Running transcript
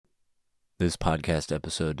This podcast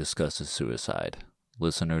episode discusses suicide.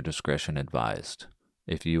 Listener discretion advised.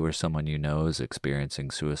 If you or someone you know is experiencing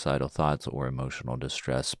suicidal thoughts or emotional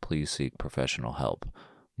distress, please seek professional help.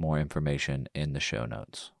 More information in the show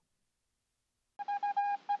notes.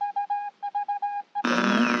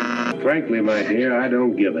 Frankly, my dear, I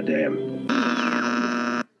don't give a damn.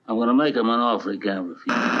 I'm gonna make him an offer he can't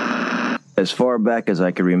refuse. As far back as I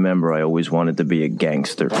can remember, I always wanted to be a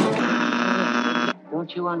gangster.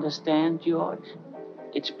 Don't you understand, George?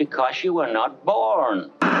 It's because you were not born.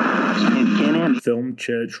 Film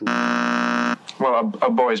church. Well, a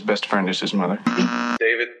boy's best friend is his mother.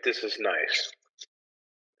 David, this is nice.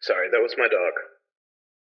 Sorry, that was my dog.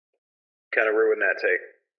 Kind of ruined that take.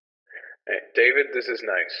 Hey, David, this is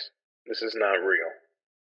nice. This is not real.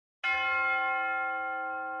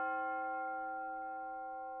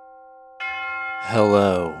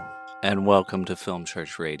 Hello, and welcome to Film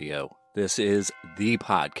Church Radio. This is the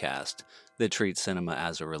podcast that treats cinema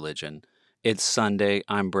as a religion. It's Sunday.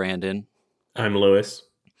 I'm Brandon. I'm Lewis.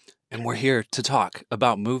 And we're here to talk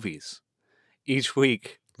about movies. Each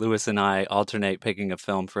week, Lewis and I alternate picking a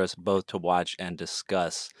film for us both to watch and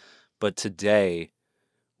discuss. But today,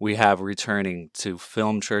 we have returning to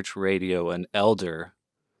Film Church Radio an elder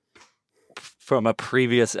from a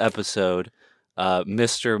previous episode,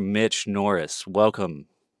 Mr. Mitch Norris. Welcome.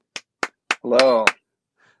 Hello.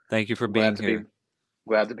 Thank you for being here.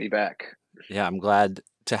 Glad to be back. Yeah, I'm glad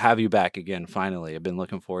to have you back again, finally. I've been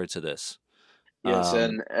looking forward to this. Yes,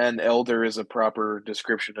 and elder is a proper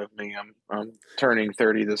description of me. I'm turning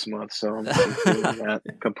 30 this month, so I'm doing that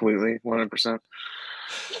completely, 100%.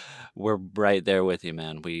 We're right there with you,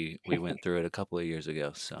 man. We went through it a couple of years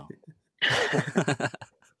ago, so.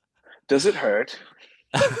 Does it hurt?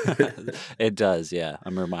 It does, yeah.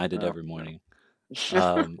 I'm reminded every morning.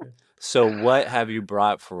 So what have you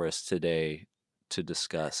brought for us today to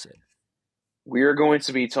discuss it? We are going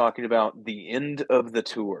to be talking about the end of the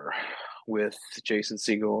tour with Jason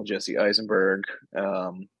Segel, Jesse Eisenberg.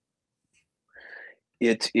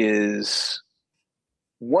 It is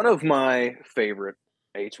one of my favorite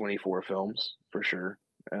A24 films, for sure.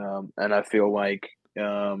 And I feel like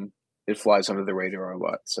it flies under the radar a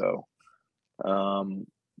lot. So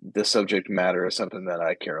the subject matter is something that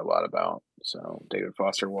I care a lot about. So David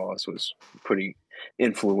Foster Wallace was pretty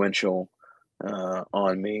influential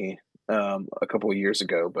on me a couple of years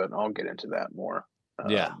ago, but I'll get into that more.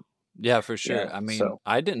 Yeah, for sure. Yeah, I mean, so-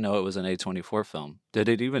 I didn't know it was an A24 film. Did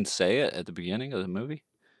it even say it at the beginning of the movie?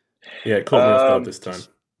 Yeah, it caught me off guard this time.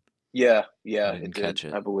 Yeah, I didn't it catch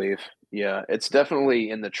did, it. I believe. Yeah, it's definitely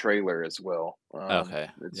in the trailer as well. Okay,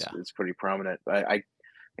 It's pretty prominent. I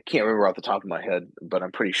can't remember off the top of my head, but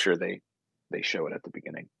I'm pretty sure they show it at the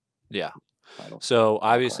beginning. Yeah. Title. So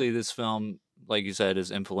obviously this film, like you said,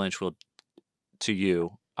 is influential to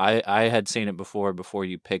you. I had seen it before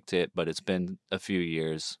you picked it, but it's been a few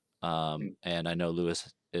years. And I know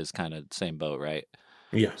Lewis is kind of the same boat, right?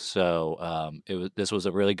 Yeah. So this was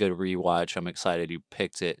a really good rewatch. I'm excited you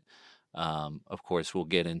picked it. Of course, we'll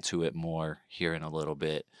get into it more here in a little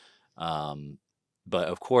bit. But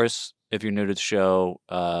of course, if you're new to the show,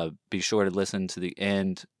 be sure to listen to the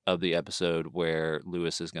end of the episode where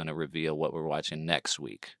Lewis is going to reveal what we're watching next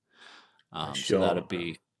week. So that'll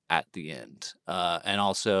be at the end. And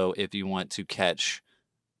also, if you want to catch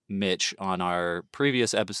Mitch on our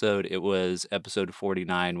previous episode, it was episode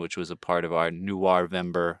 49, which was a part of our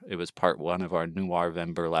Noir-vember. It was part one of our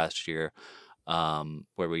Noir-vember last year,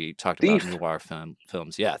 where we talked about noir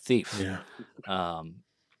films. Yeah, Thief. Yeah.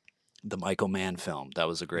 The Michael Mann film. That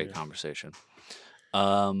was a great conversation.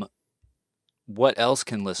 What else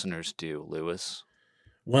can listeners do, Lewis?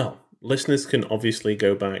 Well, listeners can obviously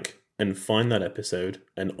go back and find that episode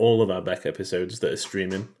and all of our back episodes that are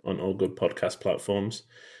streaming on all good podcast platforms.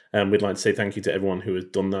 We'd like to say thank you to everyone who has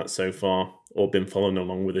done that so far or been following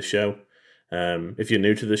along with the show. If you're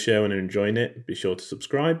new to the show and are enjoying it, be sure to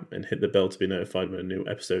subscribe and hit the bell to be notified when a new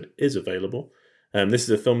episode is available. This is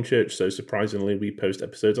a film church, so surprisingly, we post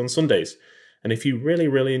episodes on Sundays. And if you really,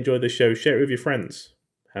 really enjoy the show, share it with your friends.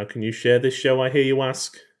 How can you share this show, I hear you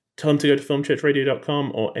ask? Tell them to go to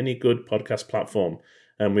filmchurchradio.com or any good podcast platform.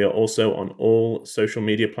 We are also on all social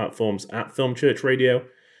media platforms at Film Church Radio.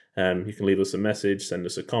 You can leave us a message, send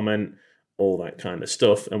us a comment, all that kind of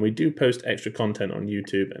stuff. And we do post extra content on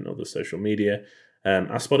YouTube and other social media.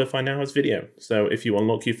 Our Spotify now has video. So if you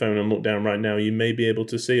unlock your phone and look down right now, you may be able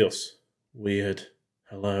to see us. Weird.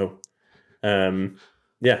 Hello.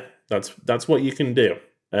 Yeah, that's what you can do.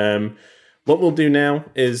 What we'll do now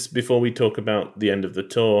is, before we talk about the end of the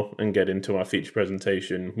tour and get into our feature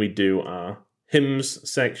presentation, we do our hymns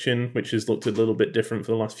section, which has looked a little bit different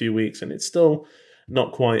for the last few weeks, and it's still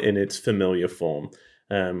not quite in its familiar form.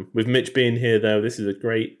 With Mitch being here, though, this is a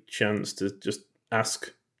great chance to just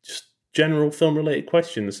ask just general film-related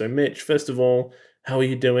questions. So, Mitch, first of all, how are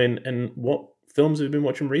you doing, and what films have you been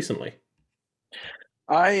watching recently?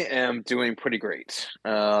 I am doing pretty great.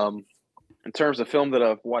 In terms of film that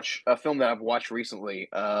I've watched recently,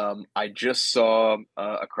 I just saw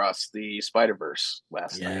Across the Spider-Verse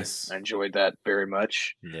last night. I enjoyed that very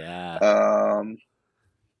much. Yeah.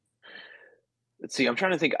 Let's see. I'm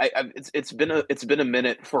trying to think. It's been a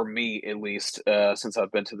minute for me at least since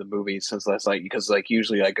I've been to the movies since last night, because like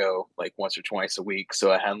usually I go like once or twice a week.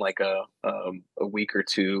 So I had like a week or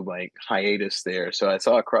two like hiatus there. So I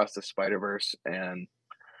saw Across the Spider-Verse, and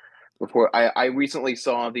before I recently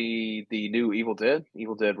saw the new Evil Dead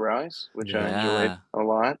Rise, which I enjoyed Yeah. a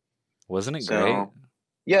lot. Wasn't it great? So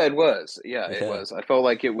yeah, it was. Yeah, it Yeah. was. I felt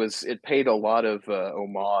like it paid a lot of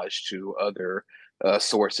homage to other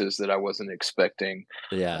sources that I wasn't expecting.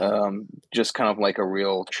 Yeah. Just kind of like a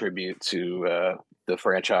real tribute to the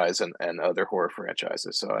franchise and other horror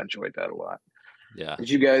franchises. So I enjoyed that a lot. Yeah. Did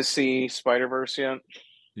you guys see Spider-Verse yet?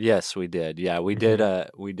 Yes, we did. Yeah, we did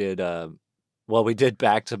well, we did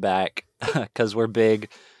back to back cuz we're big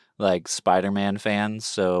like Spider-Man fans.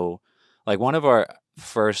 So like one of our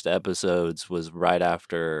first episodes was right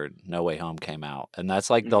after No Way Home came out, and that's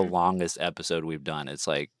like the Mm-hmm. longest episode we've done. It's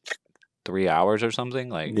like 3 hours or something,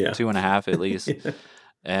 like Yeah. 2.5 at least. Yeah.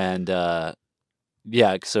 And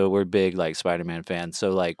yeah, so we're big like Spider-Man fans.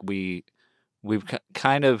 So like we've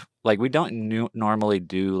kind of like we don't normally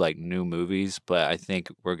do like new movies, but I think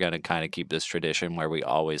we're gonna kind of keep this tradition where we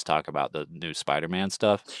always talk about the new Spider-Man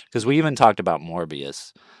stuff, because we even talked about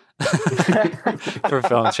Morbius for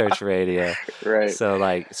Film Church Radio. Right.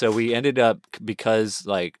 So we ended up, because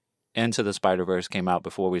like Into the Spider-Verse came out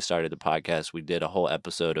before we started the podcast, we did a whole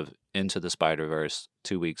episode of Into the Spider-Verse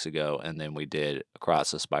 2 weeks ago, and then we did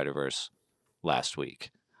Across the Spider-Verse last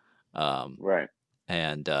week. Right.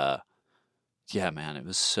 And yeah, man, it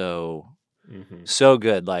was so Mhm. so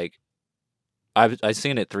good. Like I've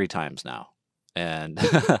seen it 3 times now, and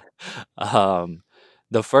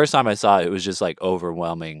the first time I saw it, it was just like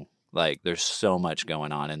overwhelming. Like there's so much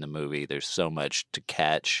going on in the movie. There's so much to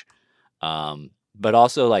catch. But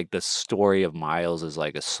also like the story of Miles is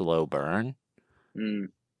like a slow burn. Mm.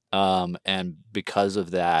 And because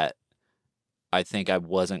of that, I think I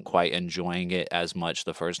wasn't quite enjoying it as much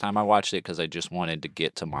the first time I watched it, because I just wanted to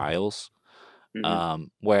get to Miles. Mm-hmm.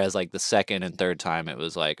 Whereas like the second and third time, it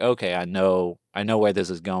was like, okay, I know where this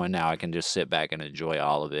is going now. I can just sit back and enjoy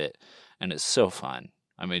all of it, and it's so fun.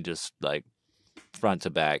 I mean, just like front to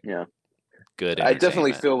back, Yeah. good I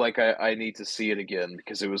definitely entertainment. feel like I need to see it again,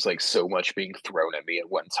 because it was like so much being thrown at me at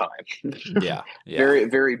one time. Yeah, yeah, Very,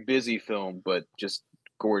 very busy film, but just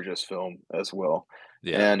gorgeous film as well.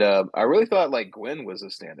 yeah, And I really thought like Gwen was a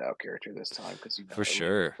standout character this time, because for it really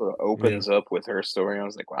sure. sort of opens up with her story. And I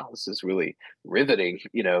was like, wow, this is really riveting.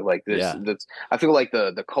 Like this. Yeah, That's I feel like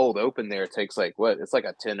the cold open there takes like what? It's like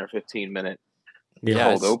a 10 or 15 minute yeah,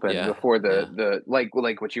 cold open yeah, before yeah. the like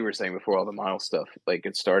what you were saying, before all the Miles stuff like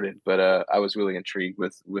it started. But I was really intrigued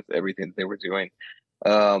with everything that they were doing.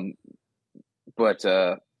 Um, but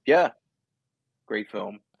yeah, great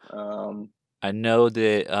film. I know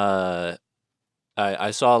that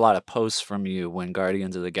I saw a lot of posts from you when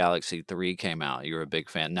Guardians of the Galaxy 3 came out. You were a big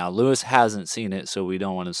fan. Now Lewis hasn't seen it, so we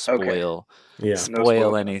don't want to Okay, Yeah. no spoil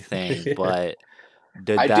spoiler. anything. Yeah. But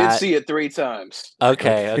did I did that? see it 3 times.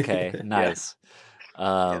 Okay, Okay. okay, Yeah. nice.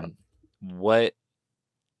 Yeah. What,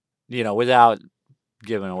 without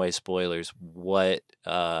giving away spoilers, what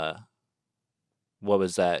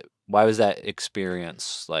was that? Why was that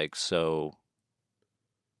experience like so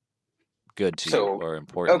good to you, So or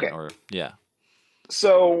important, okay, or yeah,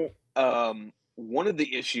 so one of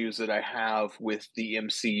the issues that I have with the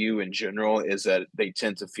MCU in general is that they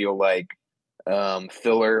tend to feel like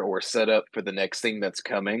filler or setup for the next thing that's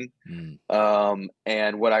coming. mm,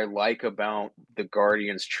 And what I like about the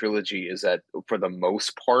Guardians trilogy is that for the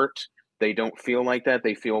most part, they don't feel like that.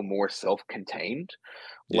 They feel more self-contained.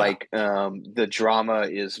 yeah, Like the drama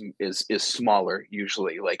is smaller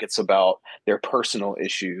usually. Like it's about their personal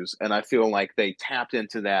issues, and I feel like they tapped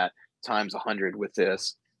into that times 100 with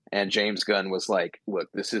this. And James Gunn was like, "Look,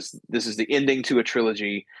 this is the ending to a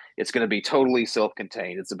trilogy. It's going to be totally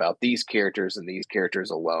self-contained. It's about these characters and these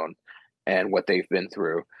characters alone, and what they've been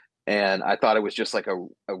through." And I thought it was just like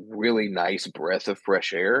a really nice breath of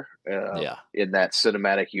fresh air yeah, in that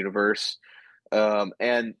cinematic universe.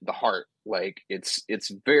 And the heart, like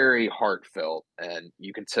it's very heartfelt, and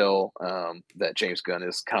you can tell that James Gunn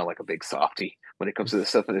is kind of like a big softy when it comes to this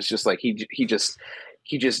stuff. And it's just like he just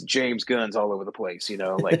he just James Gunn's all over the place.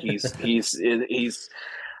 Like he's.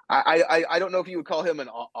 I don't know if you would call him an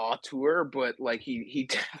auteur, but like he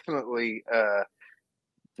definitely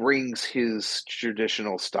brings his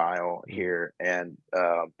traditional style here and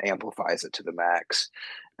amplifies it to the max.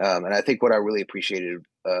 And I think what I really appreciated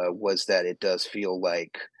was that it does feel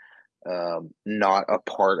like not a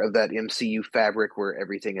part of that MCU fabric where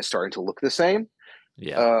everything is starting to look the same.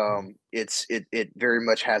 Yeah. It very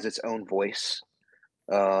much has its own voice.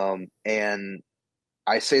 And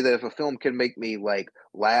I say that if a film can make me like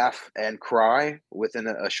laugh and cry within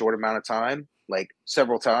a short amount of time, like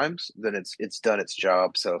several times, then it's done its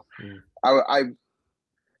job. So I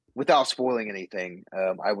without spoiling anything,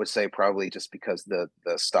 I would say probably just because the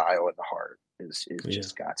style and the heart is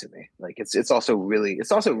just got to me. Like it's also really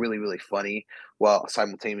really funny while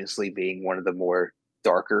simultaneously being one of the more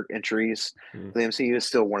darker entries. The MCU is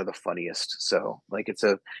still one of the funniest. So like it's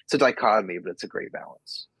a dichotomy, but it's a great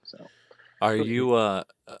balance. So Are you a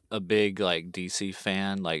big like DC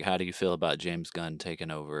fan? Like, how do you feel about James Gunn taking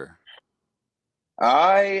over?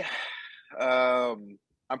 I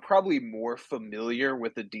I'm probably more familiar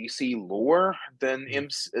with the DC lore than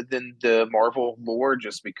than the Marvel lore,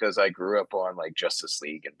 just because I grew up on like Justice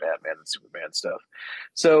League and Batman and Superman stuff.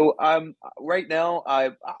 So right now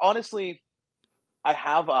I honestly I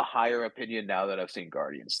have a higher opinion now that I've seen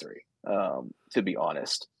Guardians 3. To be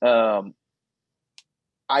honest.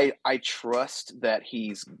 I trust that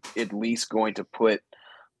he's at least going to put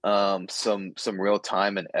some real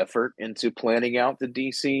time and effort into planning out the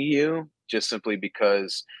DCU, just simply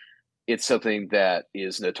because it's something that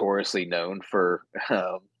is notoriously known for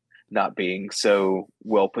not being so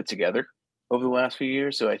well put together over the last few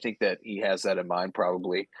years. So I think that he has that in mind,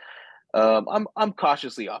 probably. I'm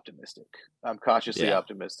cautiously optimistic.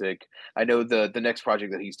 Optimistic. I know the next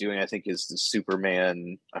project that he's doing, I think, is the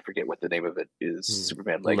Superman. I forget what the name of it is.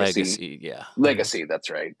 Superman Legacy. Yeah. Legacy. That's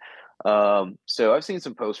right. So I've seen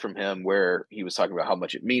some posts from him where he was talking about how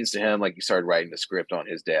much it means to him. Like he started writing the script on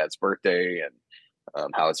his dad's birthday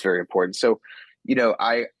and how it's very important. So,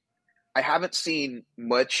 I haven't seen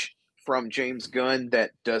much from James Gunn that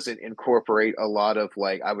doesn't incorporate a lot of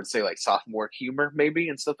like I would say like sophomore humor maybe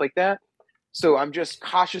and stuff like that. So I'm just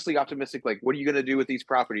cautiously optimistic. Like, what are you going to do with these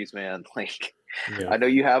properties, man? Like, I know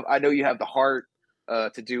you have the heart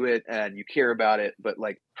to do it and you care about it, but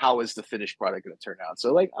like, how is the finished product going to turn out?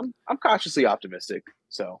 So like, I'm cautiously optimistic.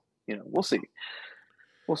 So we'll see.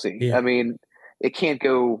 We'll see. Yeah. I mean, it can't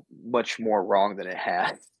go much more wrong than it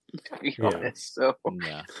has, to be honest. So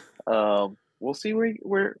we'll see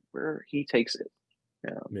where he takes it.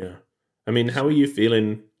 Yeah. I mean, how are you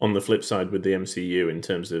feeling on the flip side with the MCU in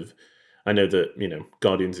terms of, I know that,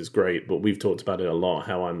 Guardians is great, but we've talked about it a lot,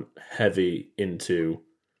 how I'm heavy into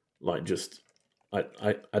like just, I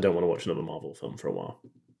don't want to watch another Marvel film for a while.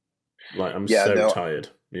 Like I'm tired,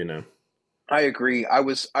 I agree. I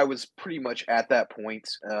was pretty much at that point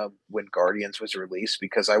when Guardians was released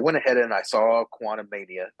because I went ahead and I saw Quantum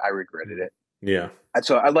Mania. I regretted it. Yeah. And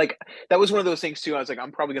so that was one of those things too. I was like,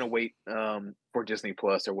 I'm probably going to wait for Disney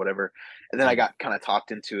Plus or whatever. And then I got kind of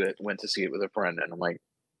talked into it, went to see it with a friend, and I'm like,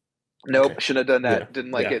 nope, shouldn't have done that. Yeah.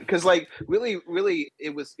 Didn't like it. Because like really,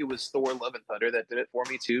 it was Thor Love and Thunder that did it for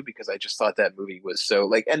me too, because I just thought that movie was so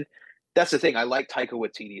like, and that's the thing. I like Taika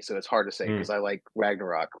Waititi, so it's hard to say because I like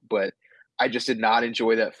Ragnarok, but I just did not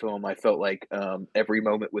enjoy that film. I felt like every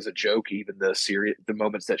moment was a joke, even the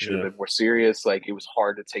moments that should have been more serious. Like it was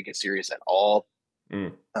hard to take it serious at all.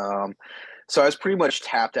 So I was pretty much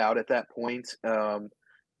tapped out at that point.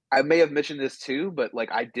 I may have mentioned this too, but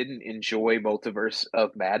like I didn't enjoy Multiverse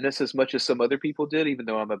of Madness as much as some other people did, even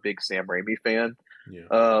though I'm a big Sam Raimi fan.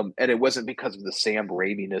 Yeah. And it wasn't because of the Sam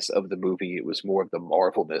Raimi-ness of the movie; it was more of the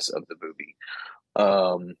Marvel-ness of the movie.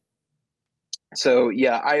 So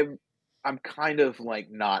yeah, I'm kind of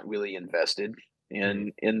like not really invested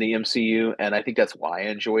in the MCU, and I think that's why I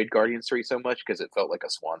enjoyed Guardians 3 so much, because it felt like a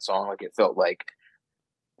swan song. Like it felt like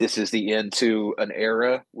this is the end to an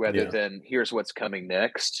era rather than here's what's coming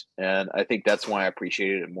next. And I think that's why I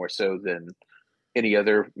appreciated it more so than any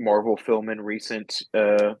other Marvel film in recent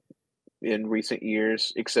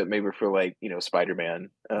years, except maybe for like, Spider-Man.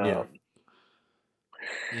 And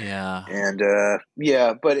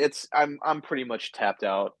but I'm pretty much tapped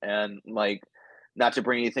out, and like not to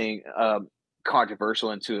bring anything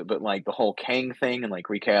controversial into it, but like the whole Kang thing and like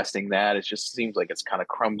recasting that, it just seems like it's kind of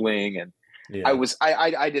crumbling. And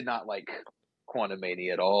I did not like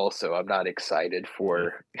Quantumania at all, so I'm not excited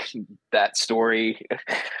for that story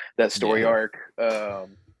arc.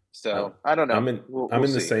 So I don't know. I'm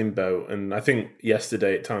in the same boat, and I think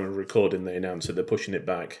yesterday at time of recording they announced that they're pushing it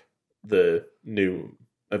back, the new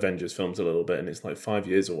Avengers films a little bit, and it's like 5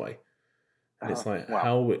 years away. And it's like, wow.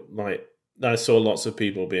 how, like, I saw lots of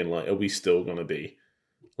people being like, are we still going to be,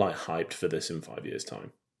 like, hyped for this in 5 years'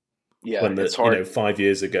 time? Yeah, When, it's hard. 5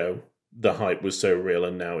 years ago, the hype was so real,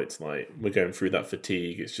 and now it's like, we're going through that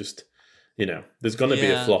fatigue. It's just, there's going to be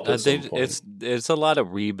a flop at some point. It's a lot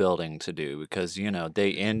of rebuilding to do because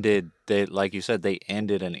they like you said, they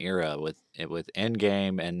ended an era with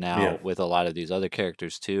Endgame, and now with a lot of these other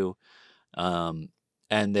characters too. And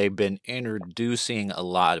they've been introducing a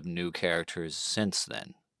lot of new characters since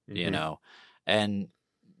then, and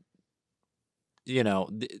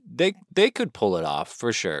they could pull it off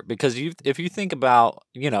for sure, because if you think about,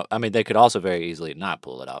 I mean, they could also very easily not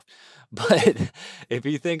pull it off. But if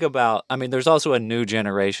you think about, I mean, there's also a new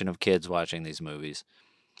generation of kids watching these movies.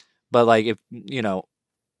 But like, if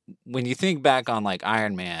when you think back on like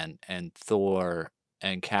Iron Man and Thor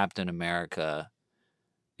and Captain America,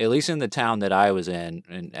 at least in the town that I was in,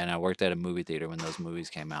 and I worked at a movie theater when those movies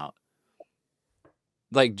came out,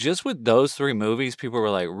 like, just with those three movies, people were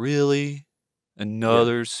like, really?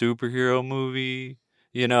 Another superhero movie?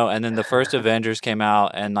 And then the first Avengers came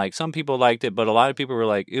out, and like some people liked it, but a lot of people were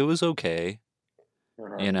like, it was okay.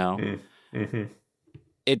 Mm-hmm.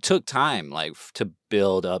 It took time, like, to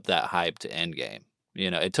build up that hype to Endgame.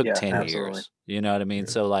 It took 10 years. You know what I mean?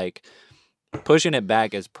 So like, pushing it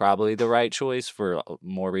back is probably the right choice for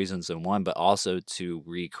more reasons than one, but also to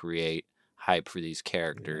recreate hype for these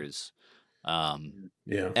characters. And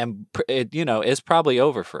it's probably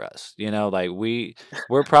over for us. Like,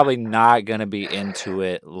 we're probably not gonna be into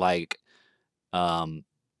it like some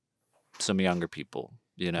younger people.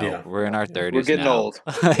 We're in our 30s. We're getting old.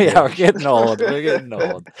 Yeah, we're getting old. We're getting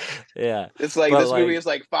old. Yeah, it's like, this movie is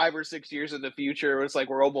like 5 or 6 years in the future. It's like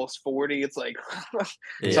we're almost 40. It's like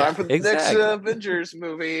time for the next Avengers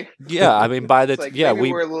movie. Yeah, I mean, by the like,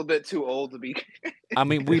 maybe we're a little bit too old to be. I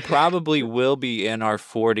mean, we probably will be in our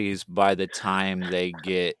 40s by the time they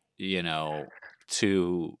get,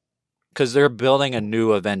 to, because they're building a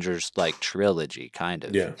new Avengers like trilogy, kind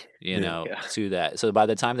of, to that. So by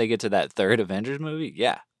the time they get to that third Avengers movie,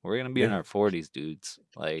 we're gonna be in our 40s, dudes.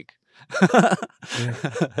 Like,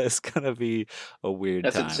 it's gonna be a weird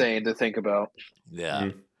That's time. insane to think about.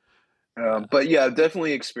 Yeah. But yeah,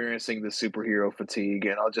 definitely experiencing the superhero fatigue.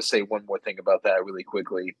 And I'll just say one more thing about that really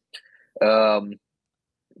quickly.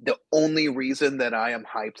 The only reason that I am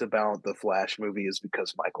hyped about the Flash movie is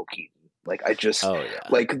because Michael Keaton. Like, I just,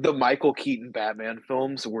 like, the Michael Keaton Batman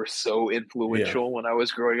films were so influential when I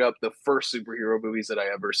was growing up. The first superhero movies that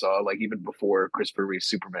I ever saw, like, even before Christopher Reeve's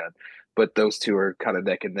Superman. But those two are kind of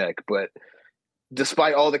neck and neck. But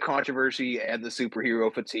despite all the controversy and the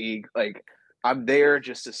superhero fatigue, like, I'm there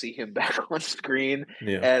just to see him back on screen.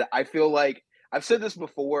 And I feel like, I've said this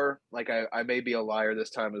before, like, I may be a liar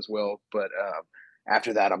this time as well, but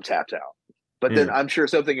after that, I'm tapped out. But then I'm sure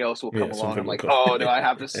something else will come along. I'm like, oh, no, I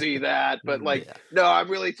have to see that. But like, no, I'm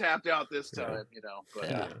really tapped out this time,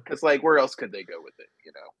 But because like, where else could they go with it,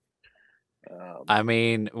 I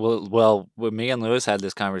mean, well, when me and Lewis had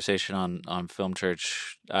this conversation on Film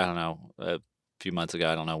Church, I don't know, a few months ago,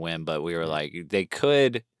 I don't know when, but we were like, they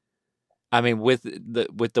could. I mean, with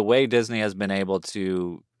the way Disney has been able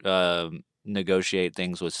to negotiate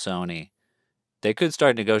things with Sony, they could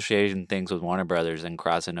start negotiating things with Warner Brothers and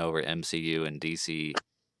crossing over MCU and DC.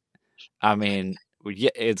 I mean,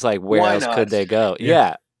 it's like, where else could they go?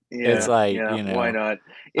 Yeah. It's like, why not?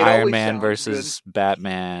 Iron Man versus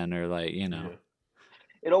Batman, or like,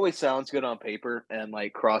 It always sounds good on paper, and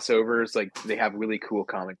like crossovers, like, they have really cool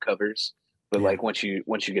comic covers. But like, once you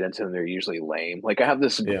get into them, they're usually lame. Like, I have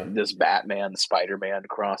this Batman Spider-Man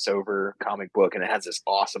crossover comic book, and it has this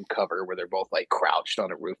awesome cover where they're both like crouched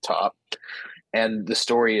on a rooftop, and the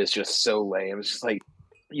story is just so lame. It's just like,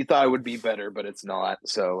 you thought it would be better, but it's not.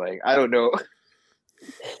 So like, I don't know.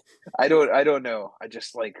 I don't know. I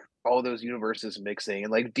just like all those universes mixing,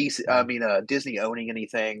 and like Disney owning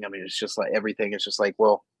anything. I mean, it's just like everything. It's just like,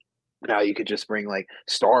 well, now you could just bring like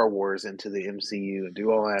Star Wars into the MCU and do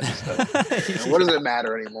all that stuff. What does it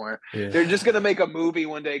matter anymore? They're just going to make a movie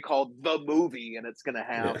one day called The Movie, and it's going to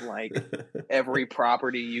have like every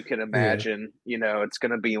property you can imagine. It's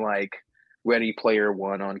going to be like Ready Player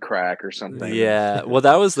One on crack or something. Yeah, well,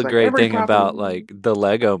 that was the great thing about like the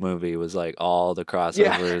Lego movie, was like all the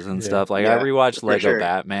crossovers and stuff. Like, I rewatched Lego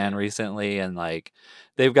Batman recently, and like,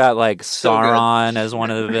 they've got like Sauron as one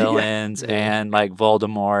of the villains and like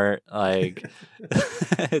Voldemort. Like,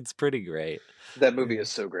 it's pretty great. That movie is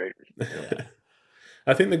so great. Yeah.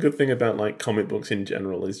 I think the good thing about like comic books in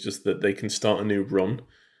general is just that they can start a new run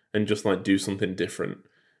and just like do something different.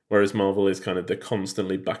 Whereas Marvel is kind of, they're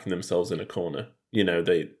constantly backing themselves in a corner.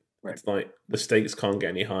 They Right. It's like the stakes can't get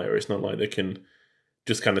any higher. It's not like they can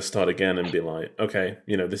just kind of start again and be like, okay,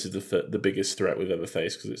 this is the biggest threat we've ever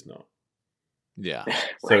faced, because it's not. Yeah.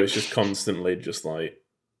 So it's just constantly just like,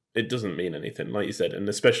 it doesn't mean anything, like you said, and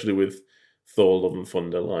especially with Thor: Love and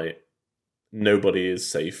Thunder, like nobody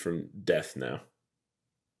is safe from death now.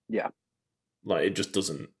 Yeah. Like it just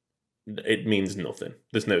doesn't. It means nothing.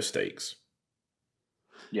 There's no stakes.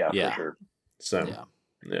 Yeah, Yeah. for sure. So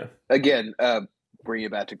yeah. Again, bring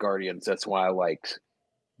it back to Guardians. That's why I liked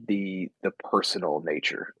the personal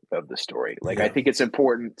nature of the story. Like I think it's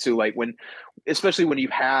important to like especially when you've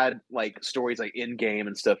had like stories like Endgame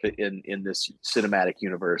and stuff in this cinematic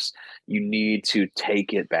universe, you need to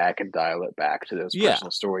take it back and dial it back to those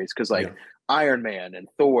personal stories, because like Iron Man and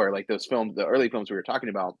Thor, like those films, the early films we were talking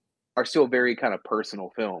about, are still very kind of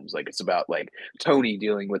personal films. Like it's about like Tony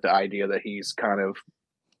dealing with the idea that he's kind of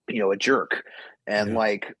a jerk, and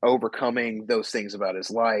like overcoming those things about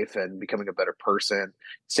his life and becoming a better person.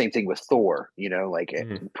 Same thing with Thor, like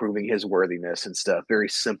improving his worthiness and stuff. Very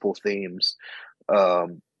simple themes.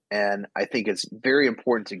 And I think it's very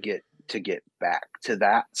important to get back to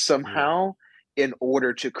that somehow in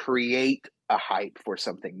order to create a hype for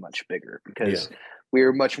something much bigger, because we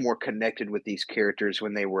were much more connected with these characters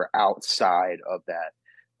when they were outside of that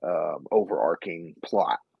overarching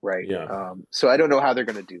plot. Right. Yeah. So I don't know how they're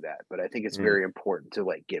going to do that, but I think it's very important to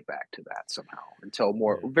like get back to that somehow and tell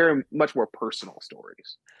very much more personal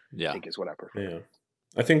stories. Yeah. I think is what I prefer. Yeah.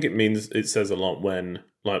 I think it says a lot when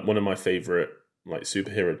like one of my favorite like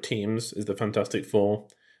superhero teams is the Fantastic Four,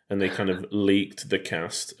 and they kind of leaked the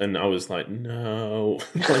cast, and I was like, no,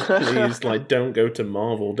 like please, like don't go to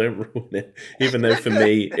Marvel, don't ruin it. Even though for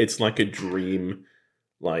me it's like a dream.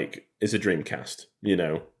 Like it's a dream cast,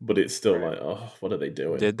 but it's still like, oh, what are they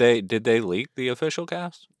doing? Did they leak the official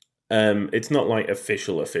cast? It's not like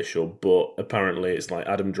official, but apparently it's like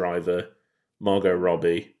Adam Driver, Margot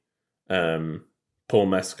Robbie, Paul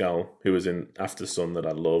Mescal, who was in After Sun that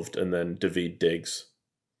I loved, and then Daveed Diggs.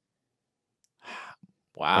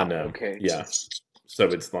 Wow. I know. Okay. Yeah. So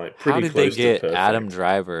it's like pretty How did close they get to perfect. Adam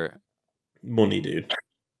Driver? Money, dude.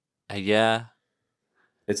 Yeah.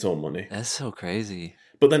 It's all money. That's so crazy.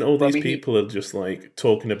 But then all these people are just like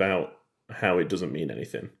talking about how it doesn't mean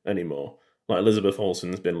anything anymore. Like Elizabeth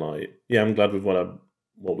Olsen's been like, yeah, I'm glad with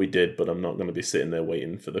what we did, but I'm not going to be sitting there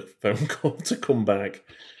waiting for the phone call to come back.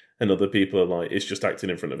 And other people are like, it's just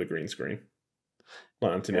acting in front of a green screen.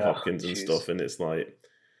 Like Anthony Hopkins and stuff. And it's like,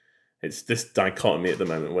 it's this dichotomy at the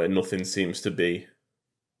moment where nothing seems to be,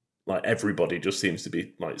 like everybody just seems to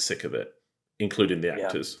be like sick of it, including the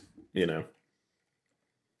actors, Yeah.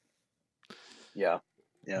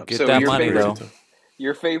 Get So that money though.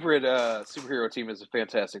 Your favorite superhero team is the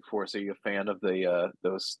Fantastic Four. So you're a fan of the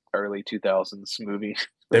those early 2000s movies?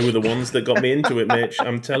 They were the ones that got me into it, Mitch.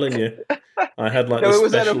 I'm telling you. I had like the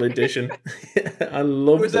special edition. I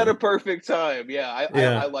loved it. It was at a perfect time.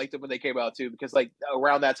 I liked them when they came out too, because like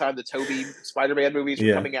around that time the Tobey Spider-Man movies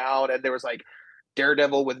were coming out, and there was like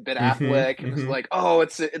Daredevil with Ben Affleck, and it's like, oh,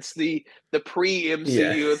 it's the pre-MCU.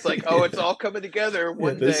 Yeah. It's like, oh, it's all coming together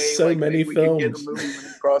one day. So like, many we films. Can get a movie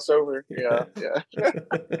crossover. Yeah.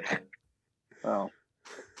 Oh.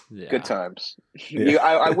 Yeah. Good times. Yeah.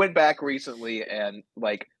 I went back recently and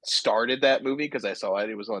like started that movie because I saw it.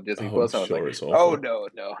 It was on Disney Plus. I was like, oh no.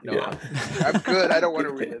 Yeah. I'm good. I don't want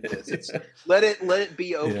to relive this. Let it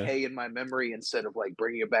be okay in my memory instead of like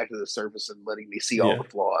bringing it back to the surface and letting me see all the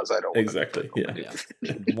flaws. I don't exactly.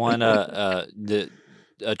 One a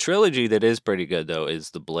trilogy that is pretty good though is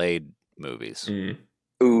the Blade movies.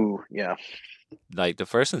 Ooh, yeah. Like the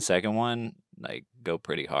first and second one, like go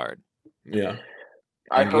pretty hard. Yeah.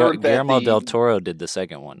 I heard that Guillermo del Toro did the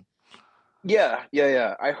second one. Yeah.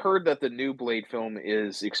 I heard that the new Blade film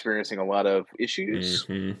is experiencing a lot of issues,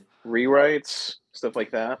 rewrites, stuff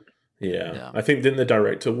like that. Yeah. I think, didn't the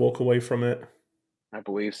director walk away from it? I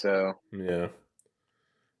believe so. Yeah.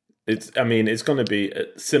 It's going to be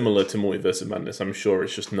similar to Multiverse of Madness. I'm sure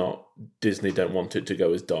it's just not, Disney don't want it to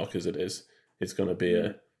go as dark as it is. It's going to be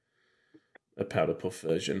a powder puff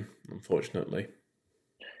version, unfortunately.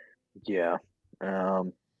 Yeah.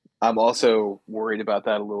 I'm also worried about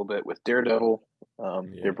that a little bit with Daredevil.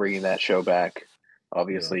 They're bringing that show back,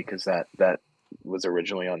 obviously, because that was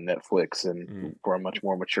originally on Netflix and for a much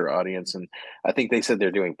more mature audience. And I think they said they're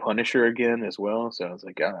doing Punisher again as well. So I was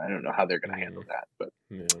like, I don't know how they're going to handle that, but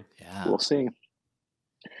we'll see.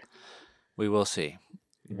 We will see.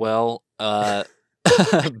 Well,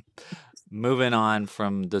 moving on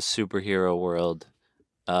from the superhero world.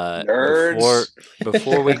 Nerds.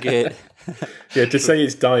 Before we get to say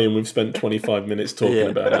it's dying, we've spent 25 minutes talking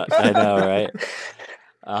about it. I know,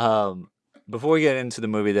 right? Before we get into the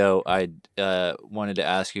movie, though, I wanted to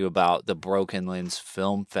ask you about the Broken Lens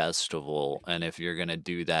Film Festival and if you're going to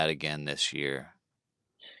do that again this year.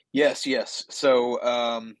 Yes. So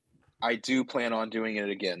I do plan on doing it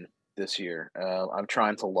again this year. I'm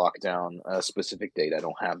trying to lock down a specific date. I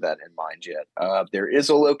don't have that in mind yet. There is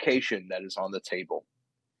a location that is on the table.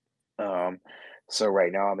 So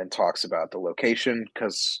right now I'm in talks about the location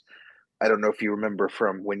because I don't know if you remember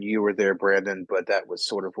from when you were there, Brandon, but that was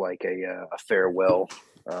sort of like a farewell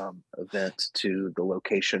event to the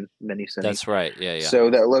location mini cine. That's right. Yeah. So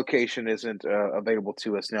that location isn't available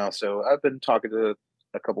to us now. So I've been talking to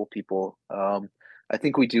a couple people. I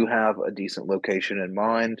think we do have a decent location in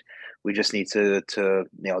mind. We just need to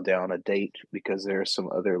nail down a date because there are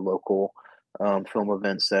some other local film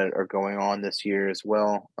events that are going on this year as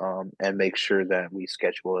well, and make sure that we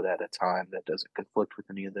schedule it at a time that doesn't conflict with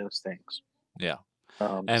any of those things. Yeah.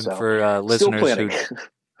 And So for still listeners planning.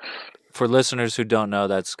 for listeners who don't know,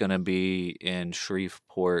 that's going to be in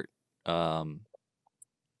Shreveport.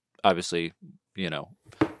 Obviously,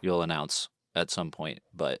 you'll announce at some point,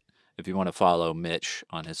 but if you want to follow Mitch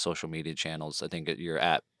on his social media channels, I think you're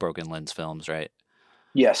at Broken Lens Films, right?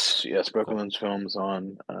 Yes, Broken Cool. Lens Films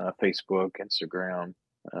on Facebook, Instagram,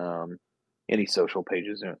 any social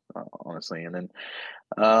pages, honestly. And then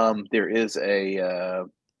there is a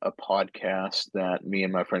podcast that me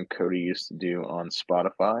and my friend Cody used to do on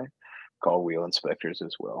Spotify called Wheel Inspectors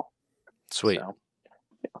as well. Sweet. So,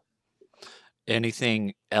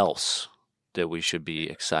 Anything else that we should be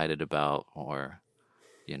excited about, or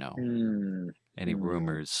any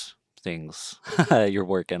rumors, things you're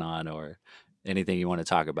working on, or anything you want to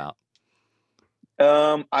talk about?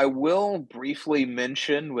 I will briefly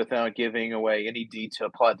mention, without giving away any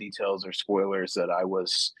plot details or spoilers, that I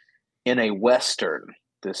was in a Western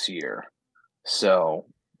this year. So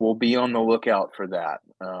we'll be on the lookout for that.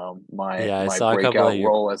 Yeah, I My saw a couple of breakout your.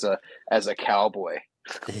 role as a cowboy.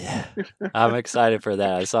 Yeah, I'm excited for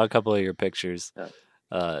that. I saw a couple of your pictures. Yeah.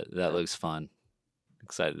 That looks fun.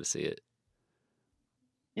 Excited to see it.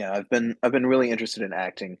 Yeah, I've been really interested in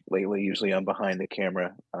acting lately. Usually I'm behind the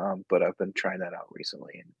camera, but I've been trying that out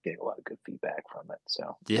recently and getting a lot of good feedback from it.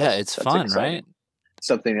 So Yeah, it's that's fun, exciting. right?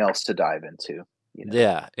 Something else to dive into. Yeah,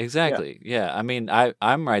 Yeah. exactly. Yeah, I mean,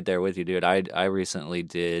 I'm right there with you, dude. I recently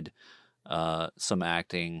did some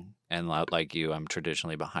acting, and like you, I'm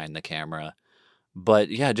traditionally behind the camera. But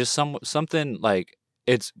yeah, just something like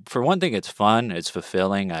it's for one thing, it's fun, it's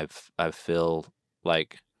fulfilling. I feel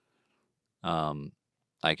like um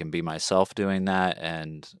I can be myself doing that,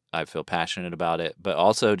 and I feel passionate about it. But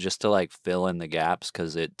also just to like fill in the gaps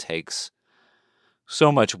because it takes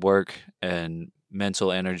so much work and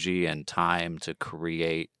mental energy and time to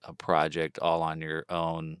create a project all on your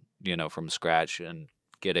own, from scratch and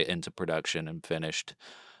get it into production and finished.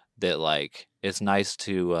 That like it's nice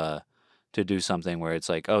to do something where it's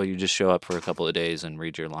like, oh, you just show up for a couple of days and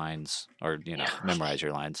read your lines or, memorize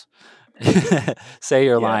your lines. Say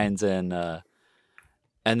your Yeah. lines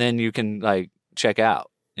and then you can like check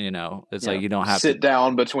out, It's like you don't have to sit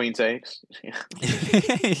down between takes.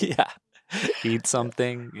 yeah. Eat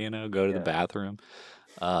something, go to the bathroom.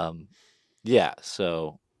 Yeah,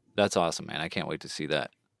 so that's awesome, man. I can't wait to see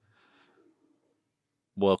that.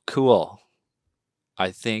 Well, cool.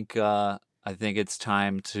 I think it's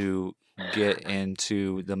time to get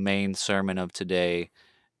into the main sermon of today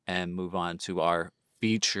and move on to our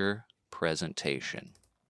feature presentation.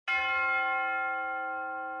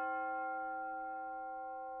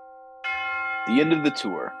 The end of the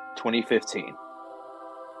tour, 2015.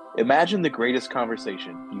 Imagine the greatest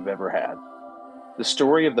conversation you've ever had. The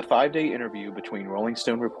story of the 5-day interview between Rolling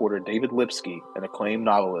Stone reporter David Lipsky and acclaimed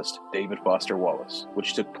novelist David Foster Wallace,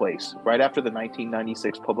 which took place right after the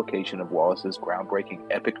 1996 publication of Wallace's groundbreaking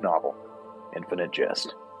epic novel, Infinite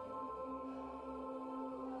Jest.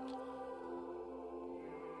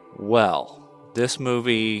 Well, this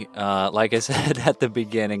movie, like I said at the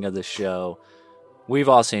beginning of the show, we've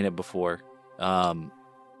all seen it before.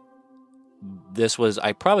 This was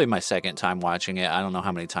probably my second time watching it. I don't know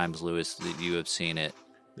how many times, Lewis, that you have seen it.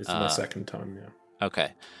 This is my second time, yeah.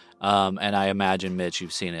 Okay. And I imagine, Mitch,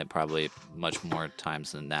 you've seen it probably much more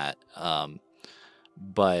times than that.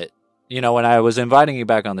 But, when I was inviting you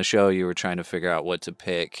back on the show, you were trying to figure out what to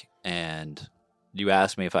pick. And you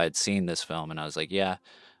asked me if I had seen this film. And I was like, yeah.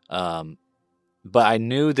 But I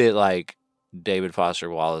knew that, like, David Foster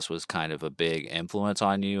Wallace was kind of a big influence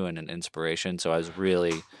on you and an inspiration. So I was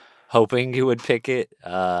really hoping you would pick it.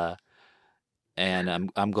 And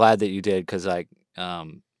I'm glad that you did because, like,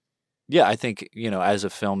 yeah, I think, as a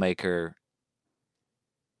filmmaker,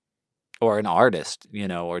 or an artist,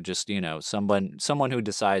 or just, someone who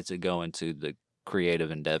decides to go into the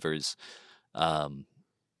creative endeavors. Um,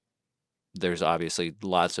 there's obviously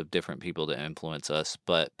lots of different people that influence us,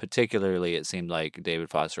 but particularly it seemed like David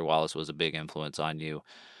Foster Wallace was a big influence on you.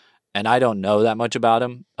 And I don't know that much about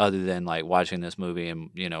him other than like watching this movie and,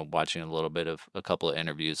 watching a little bit of a couple of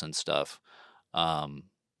interviews and stuff. Um,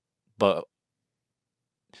 but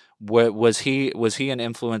was he an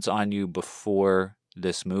influence on you before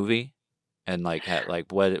this movie? And like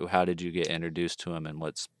how did you get introduced to him, and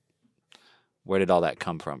where did all that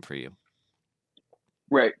come from for you?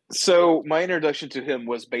 Right. So my introduction to him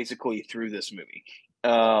was basically through this movie.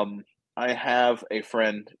 I have a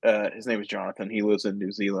friend. His name is Jonathan. He lives in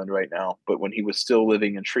New Zealand right now, but when he was still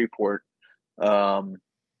living in Shreveport, um,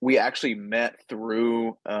 we actually met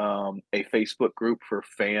through a Facebook group for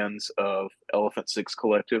fans of Elephant Six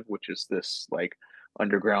Collective, which is this like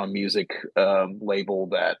underground music label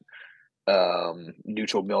that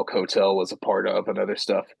Neutral Milk Hotel was a part of and other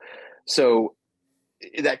stuff. So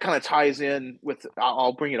that kind of ties in with.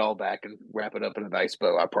 I'll bring it all back and wrap it up in a nice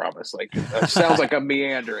bow. I promise. Like it sounds like I'm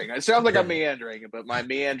meandering. It sounds like I'm meandering, but my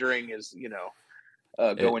meandering is It,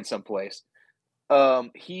 going someplace.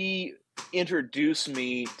 He introduced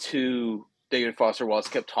me to David Foster Wallace.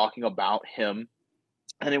 Kept talking about him,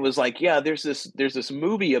 and it was like, yeah, there's this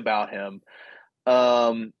movie about him.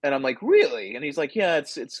 And I'm like, really? And he's like, yeah,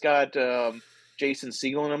 it's got Jason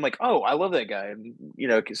Segel, and I'm like, oh, I love that guy, and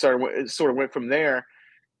sort of went from there.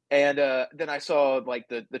 And then I saw like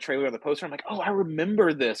the trailer on the poster. I'm like, oh, I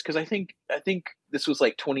remember this because I think this was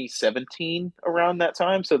like 2017 around that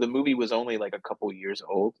time. So the movie was only like a couple years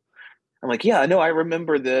old. I'm like, yeah, no, I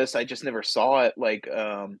remember this. I just never saw it. Like,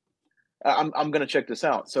 I'm gonna check this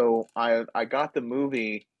out. So I got the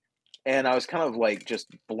movie, and I was kind of like just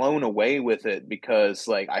blown away with it because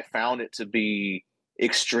like I found it to be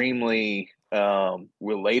extremely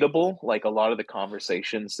relatable. Like a lot of the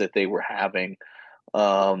conversations that they were having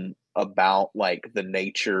about like the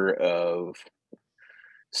nature of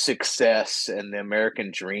success and the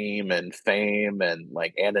American dream and fame and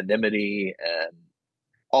like anonymity and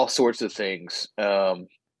all sorts of things,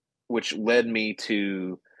 which led me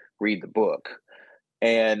to read the book.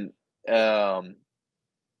 And um,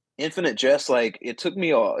 Infinite Jest, like it took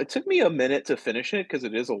me a minute to finish it because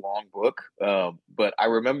it is a long book. But I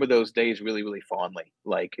remember those days really, really fondly.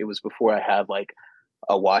 Like it was before I had like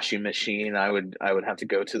a washing machine. I would have to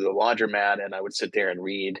go to the laundromat and I would sit there and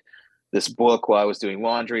read this book while I was doing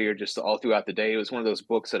laundry or just all throughout the day. It was one of those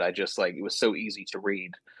books that I just like it was so easy to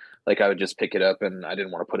read. Like I would just pick it up and I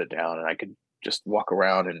didn't want to put it down and I could just walk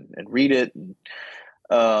around and read it. And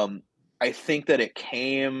um I think that it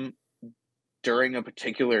came during a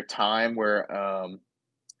particular time where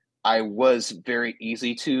I was very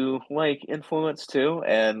easy to like influence too,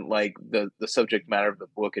 and like the subject matter of the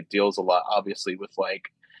book, it deals a lot, obviously, with like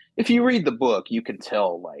if you read the book, you can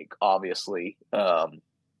tell like obviously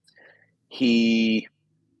he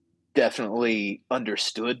definitely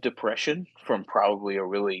understood depression from probably a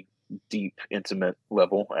really deep, intimate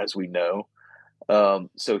level, as we know.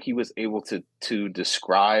 So he was able to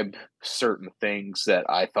describe certain things that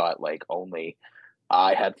I thought like only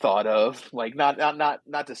I had thought of, like not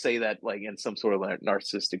to say that like in some sort of like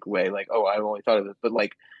narcissistic way, like oh I've only thought of it, but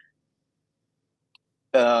like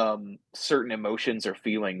certain emotions or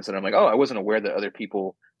feelings, and I'm like oh I wasn't aware that other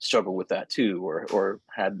people struggle with that too, or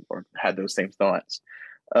had those same thoughts.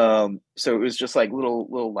 So it was just like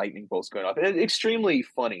little lightning bolts going off, and extremely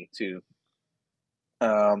funny too.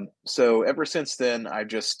 So ever since then, I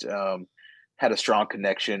just had a strong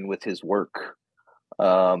connection with his work,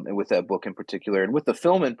 and with that book in particular, and with the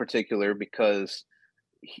film in particular, because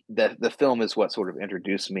the film is what sort of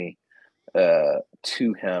introduced me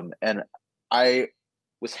to him. And I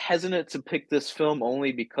was hesitant to pick this film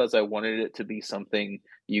only because I wanted it to be something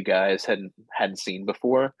you guys hadn't seen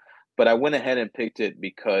before. But I went ahead and picked it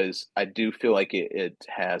because I do feel like it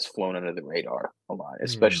has flown under the radar a lot, Mm.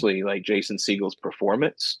 especially like Jason Segel's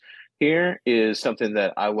performance here is something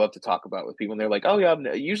that I love to talk about with people. And they're like, oh, yeah,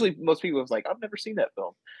 usually most people have like, I've never seen that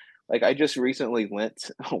film. Like, I just recently lent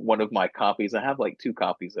one of my copies, I have like two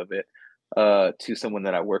copies of it, to someone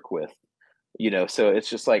that I work with, so it's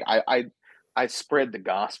just like I spread the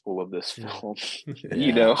gospel of this Mm. film, you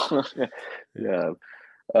yeah. know, Yeah.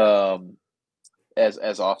 yeah, um,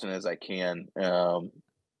 as often as I can.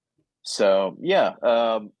 So yeah,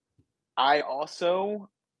 I also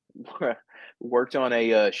worked on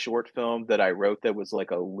a short film that I wrote that was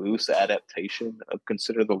like a loose adaptation of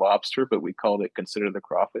Consider the Lobster, but we called it Consider the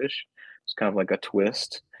Crawfish. It's kind of like a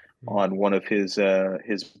twist Mm. on one of his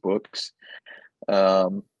books.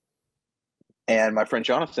 Um, and my friend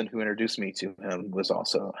Jonathan, who introduced me to him, was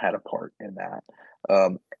also had a part in that.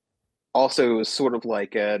 Um, Also, it was sort of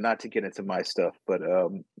like not to get into my stuff, but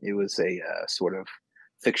it was a sort of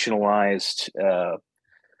fictionalized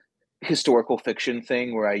historical fiction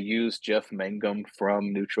thing where I used Jeff Mangum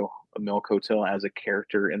from Neutral Milk Hotel as a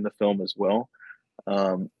character in the film as well.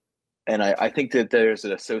 Um, and I think that there's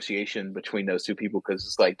an association between those two people because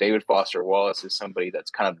it's like David Foster Wallace is somebody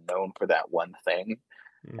that's kind of known for that one thing,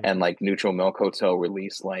 and like Neutral Milk Hotel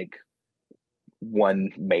released like one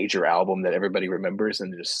major album that everybody remembers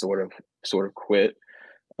and just sort of quit.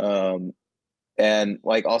 Um, and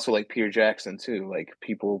like also like Peter Jackson too. Like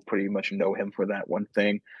people pretty much know him for that one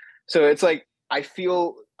thing. So it's like I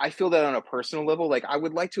feel that on a personal level. Like I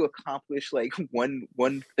would like to accomplish like one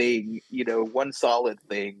thing, one solid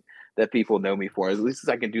thing that people know me for. At least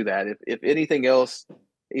I can do that. If anything else,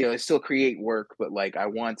 I still create work, but like I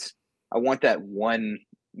want that one,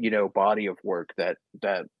 body of work that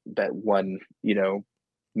one,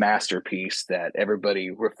 masterpiece that everybody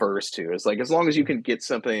refers to. It's like as long as you can get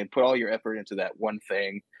something and put all your effort into that one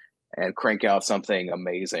thing and crank out something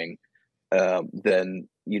amazing, then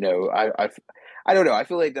I don't know. I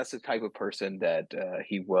feel like that's the type of person that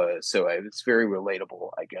he was. So it's very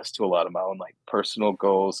relatable, I guess, to a lot of my own like personal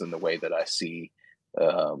goals and the way that I see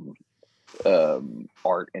um,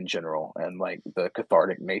 art in general and like the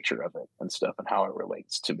cathartic nature of it and stuff and how it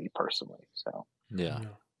relates to me personally. So Yeah.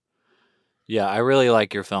 Yeah, I really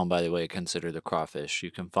like your film, by the way, Consider the Crawfish.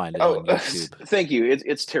 You can find it on YouTube. Thank you.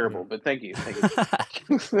 It's terrible, but thank you.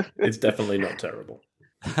 It's definitely not terrible.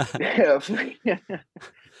 Yeah,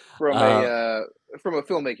 from a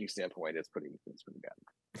filmmaking standpoint, it's pretty bad.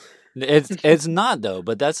 It's not though,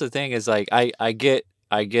 but that's the thing is like I get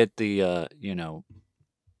the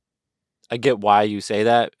I get why you say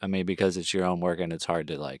that. I mean, because it's your own work and it's hard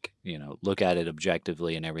to like, look at it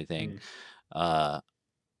objectively and everything.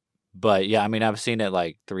 But yeah, I mean, I've seen it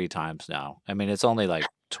like 3 times now. I mean, it's only like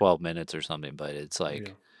 12 minutes or something, but it's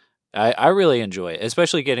like I really enjoy it,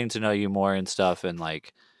 especially getting to know you more and stuff and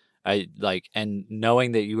like and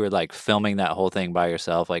knowing that you were like filming that whole thing by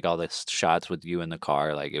yourself, like all the shots with you in the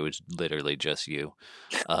car, like it was literally just you.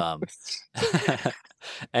 Um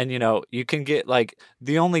and you can get like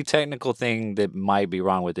the only technical thing that might be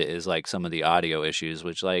wrong with it is like some of the audio issues,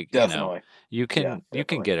 which like, Definitely. you Yeah, can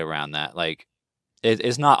definitely. get around that. Like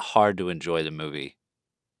it's not hard to enjoy the movie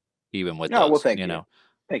even with Oh, well, those, thank you.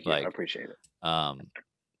 Thank you. I like appreciate it.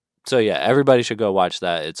 so yeah, everybody should go watch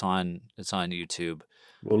that. It's on YouTube.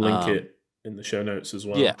 We'll link Um it in the show notes as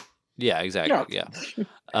well. yeah. Yeah, exactly. Yeah.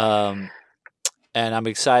 And I'm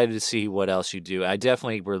excited to see what else you do. I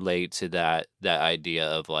definitely relate to that idea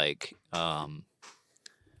of like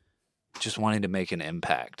just wanting to make an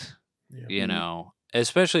impact.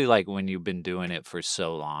 Especially like when you've been doing it for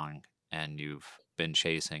so long and you've been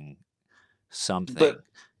chasing something. But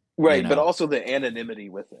right, but also the anonymity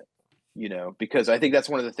with it, because I think that's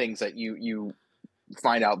one of the things that you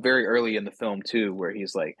find out very early in the film too, where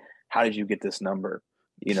he's like, "How did you get this number?"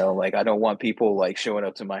 Like I don't want people like showing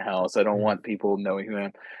up to my house. I don't want people knowing who I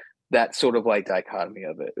am. That sort of like dichotomy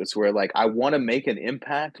of it. It's where like I want to make an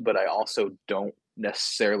impact, but I also don't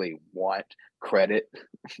necessarily want credit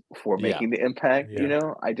for making the impact.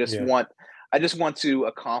 I just want to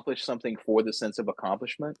accomplish something for the sense of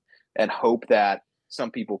accomplishment and hope that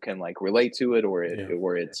some people can like relate to it or it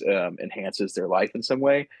enhances their life in some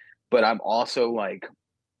way. But I'm also like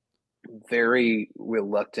very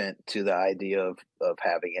reluctant to the idea of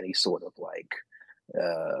having any sort of like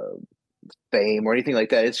uh fame or anything like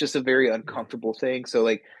that. It's just a very uncomfortable thing. So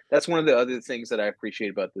like that's one of the other things that I appreciate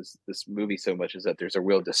about this movie so much is that there's a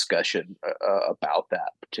real discussion about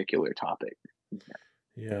that particular topic.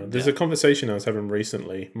 Yeah, there's a conversation I was having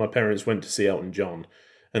recently. My parents went to see Elton John,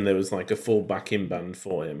 and there was like a full backing band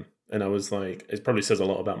for him. And I was like, it probably says a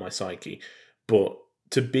lot about my psyche, but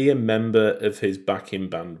to be a member of his backing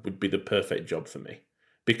band would be the perfect job for me.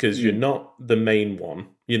 Because you're not the main one.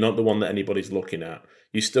 You're not the one that anybody's looking at.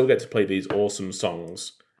 You still get to play these awesome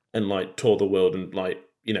songs and like tour the world and like,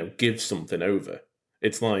 give something over.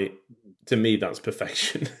 It's like, to me, that's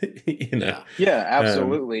perfection. Yeah,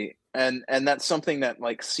 absolutely. And that's something that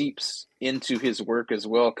like seeps into his work as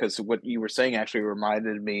well. Because what you were saying actually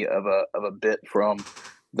reminded me of a bit from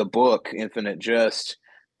the book Infinite Jest,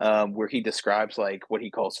 where he describes like what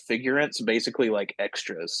he calls figurants, basically like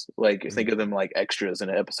extras. Like think of them like extras in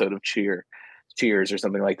an episode of Cheers or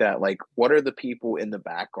something like that. Like what are the people in the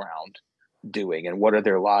background doing and what are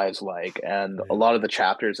their lives like? And a lot of the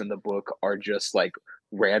chapters in the book are just like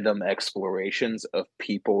random explorations of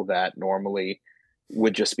people that normally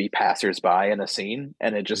would just be passersby in a scene,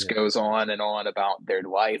 and it just Yeah. goes on and on about their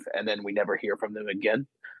life, and then we never hear from them again,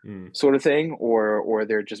 Mm. sort of thing, or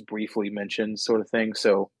they're just briefly mentioned, sort of thing.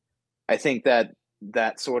 So I think that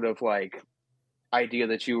sort of like idea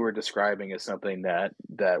that you were describing is something that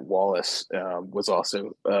Wallace was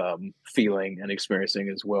also feeling and experiencing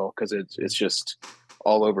as well, because it's just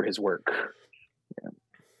all over his work.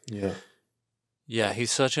 Yeah. Yeah,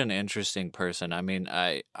 he's such an interesting person. I mean,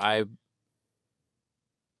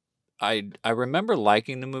 I remember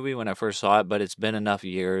liking the movie when I first saw it, but it's been enough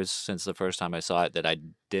years since the first time I saw it that I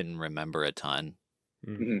didn't remember a ton.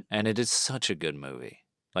 Mm. And it is such a good movie.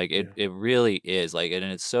 Like Yeah. it really is. Like, and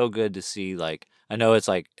it's so good to see. Like, I know it's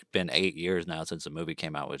like been 8 years now since the movie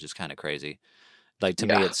came out, which is kind of crazy. Like, to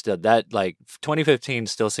me, Yeah, it's still that, like, 2015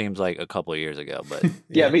 still seems like a couple of years ago, but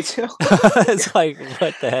yeah, me too. it's like,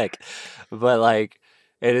 what the heck? But like,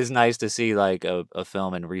 it is nice to see like a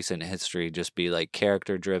film in recent history just be like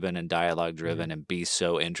character driven and dialogue driven and be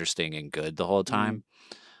so interesting and good the whole time.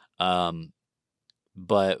 Um,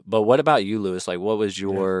 but what about you, Lewis? Like, Yeah.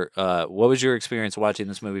 what was your experience watching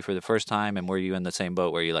this movie for the first time, and were you in the same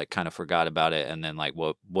boat where you like kind of forgot about it, and then like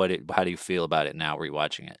how do you feel about it now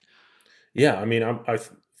rewatching it? Yeah, I mean, I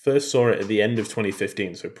first saw it at the end of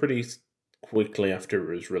 2015, so pretty quickly after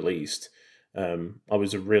it was released. I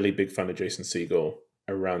was a really big fan of Jason Segel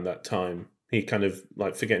around that time. He kind of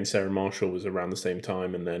like Forgetting Sarah Marshall was around the same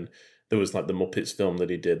time, and then there was like the Muppets film that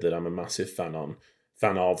he did that I'm a massive fan of.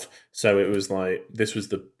 So it was like this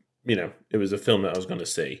was it was a film that I was going to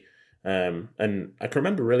see, and I can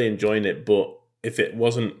remember really enjoying it. But if it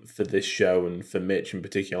wasn't for this show and for Mitch in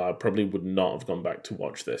particular, I probably would not have gone back to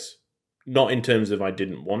watch this. Not in terms of I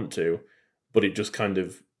didn't want to, but it just kind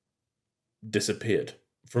of disappeared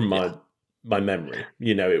from my memory.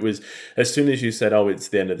 It was as soon as you said, "Oh, it's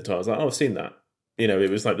the end of the tunnel," I was like, "Oh, I've seen that." It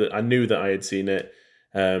was like that. I knew that I had seen it.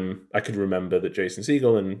 I could remember that Jason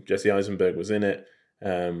Segel and Jesse Eisenberg was in it,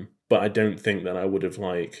 but I don't think that I would have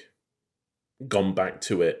like gone back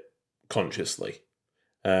to it consciously.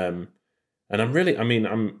 And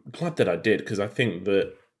I'm glad that I did, because I think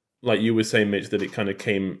that, like you were saying, Mitch, that it kind of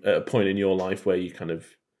came at a point in your life where you kind of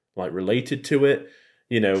like related to it.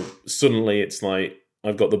 Suddenly it's like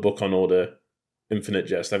I've got the book on order, Infinite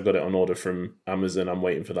Jest. I've got it on order from Amazon. I'm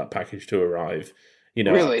waiting for that package to arrive.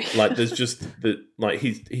 Really? Like there's just the like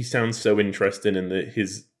he sounds so interesting, and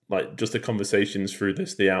his like just the conversations through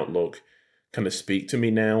the Outlook kind of speak to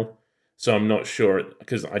me now. So I'm not sure,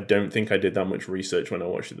 because I don't think I did that much research when I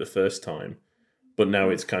watched it the first time. But now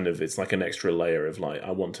it's like an extra layer of like,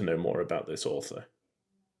 I want to know more about this author.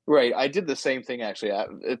 Right. I did the same thing actually.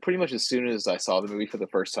 Pretty much as soon as I saw the movie for the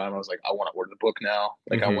first time, I was like, I want to order the book now.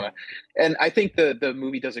 Like, I want to, and I think the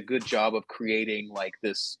movie does a good job of creating like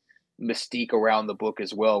this mystique around the book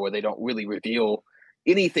as well, where they don't really reveal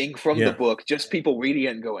anything from the Yeah. book, just people reading it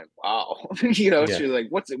and going, "Wow," it's Yeah. like,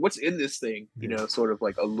 what's in this thing? Yeah. Sort of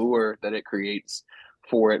like a lure that it creates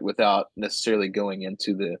for it without necessarily going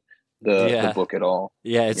into the Yeah. book at all.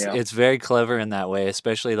 Yeah, Yeah. it's very clever in that way,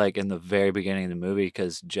 especially like in the very beginning of the movie,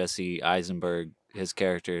 because Jesse Eisenberg, his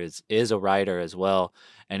character is a writer as well,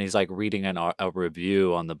 and he's like reading a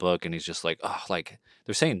review on the book, and he's just like, oh, like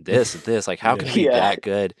they're saying this, like how can Yeah. it be Yeah. that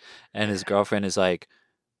good? And his girlfriend is like,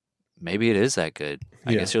 maybe it is that good.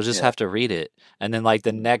 I Yeah. guess you'll just Yeah. have to read it. And then like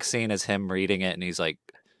the next scene is him reading it, and he's like,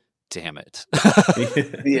 damn it.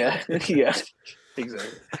 Yeah. Yeah.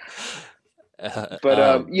 Exactly. Uh, But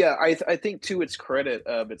um, yeah, I think to its credit,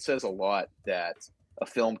 it says a lot that a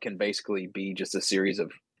film can basically be just a series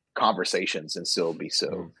of conversations and still be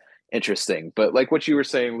so interesting. But like what you were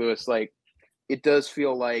saying, Lewis, like it does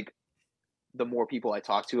feel like the more people I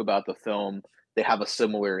talk to about the film, they have a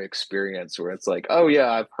similar experience where it's like, oh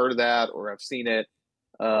yeah, I've heard of that or I've seen it,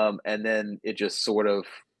 and then it just sort of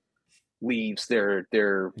leaves their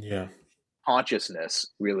Yeah. consciousness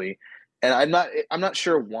really. And I'm not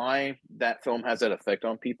sure why that film has that effect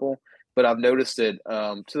on people, but I've noticed it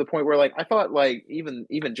to the point where like I thought like even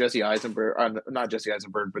Jesse Eisenberg, not Jesse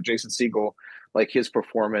Eisenberg, but Jason Segel, like his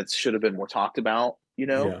performance should have been more talked about.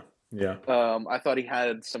 Yeah. Yeah. I thought he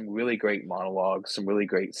had some really great monologues, some really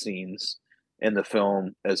great scenes in the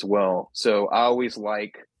film as well. So I always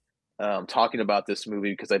like talking about this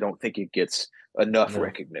movie because I don't think it gets enough No.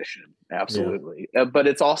 recognition. Yeah. Absolutely, but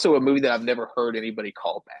it's also a movie that I've never heard anybody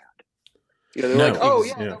call bad. They're No. like, oh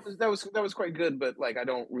yeah, Yeah. that was quite good, but like I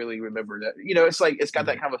don't really remember that. It's like it's got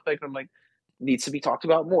that kind of effect. I'm like, needs to be talked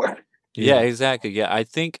about more. yeah, Yeah. exactly. Yeah, I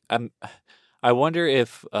think I wonder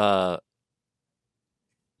if like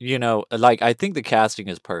I think the casting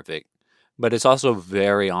is perfect, but it's also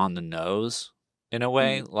very on the nose in a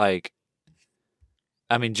way. Mm. Like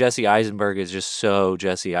I mean, Jesse Eisenberg is just so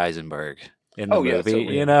Jesse Eisenberg in the Oh yeah, movie,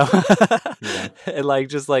 totally. you know? Yeah. And like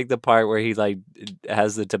just like the part where he like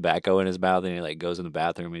has the tobacco in his mouth and he like goes in the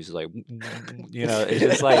bathroom and he's just like you know, it's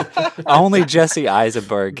just like only Jesse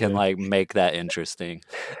Eisenberg can Yeah. like make that interesting.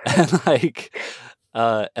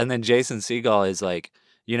 And then Jason Segel is like,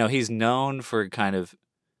 you know, he's known for kind of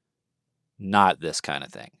not this kind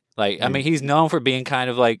of thing. Like, I mean, he's known for being kind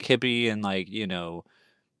of like hippie and like, you know,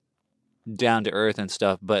 down to earth and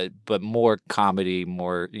stuff, but more comedy,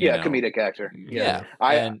 more, you know. Comedic actor. Yeah.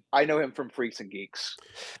 I know him from Freaks and Geeks.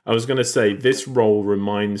 I was going to say, this role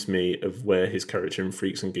reminds me of where his character in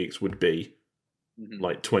Freaks and Geeks would be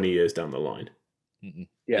like 20 years down the line.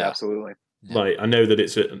 Yeah, absolutely. Yeah. Like, I know that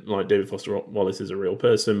it's like David Foster Wallace is a real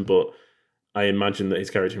person, but I imagine that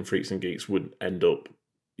his character in Freaks and Geeks would end up,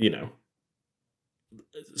 you know,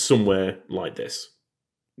 somewhere like this.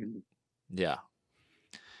 Yeah.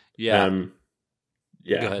 Yeah. Go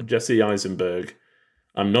Yeah. ahead. Jesse Eisenberg.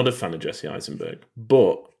 I'm not a fan of Jesse Eisenberg,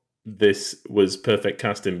 but this was perfect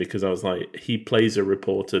casting because I was like, he plays a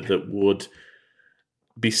reporter that would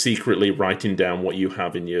be secretly writing down what you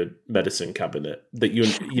have in your medicine cabinet. That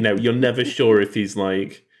you're never sure if he's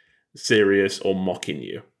like serious or mocking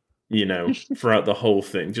you. You know, throughout the whole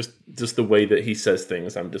thing, just the way that he says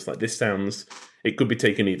things, I'm just like, this sounds. It could be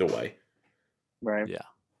taken either way. Right.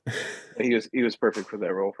 Yeah. He was perfect for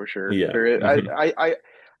that role for sure. Yeah.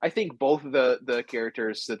 I think both of the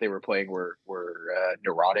characters that they were playing were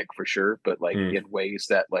neurotic for sure, but like in ways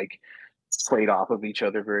that like played off of each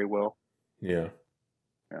other very well. Yeah.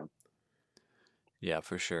 Yeah,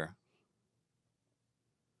 for sure.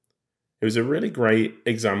 It was a really great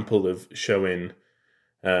example of showing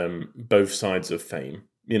both sides of fame.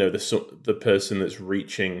 You know, the person that's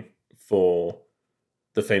reaching for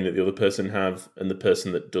the fame that the other person have, and the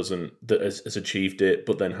person that doesn't, that has achieved it,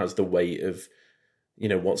 but then has the weight of, you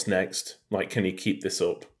know, what's next? Like, can he keep this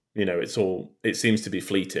up? You know, it seems to be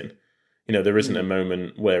fleeting. You know, there isn't a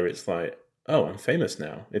moment where it's like, oh, I'm famous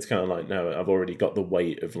now. It's kind of like, no, I've already got the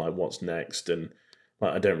weight of like what's next, and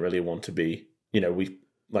like I don't really want to be. You know,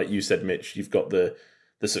 like you said, Mitch, you've got the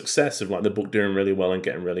success of like the book doing really well and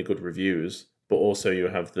getting really good reviews, but also you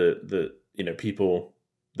have the you know, people,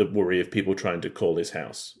 the worry of people trying to call his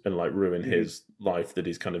house and like ruin his life that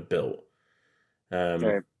he's kind of built.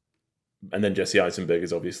 Right. And then Jesse Eisenberg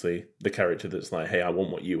is obviously the character that's like, hey, I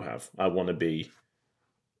want what you have. I want to be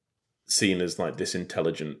seen as like this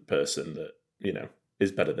intelligent person that, you know,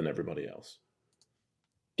 is better than everybody else.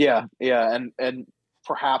 Yeah, and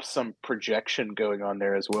perhaps some projection going on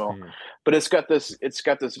there as well. But it's got this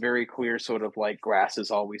very clear sort of like grass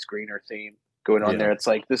is always greener theme going on there. It's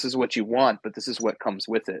like, this is what you want, but this is what comes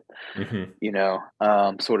with it. You know,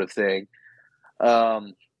 sort of thing.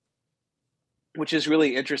 Which is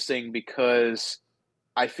really interesting because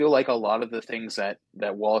I feel like a lot of the things that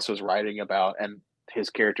Wallace was writing about and his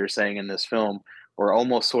character saying in this film were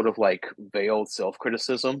almost sort of like veiled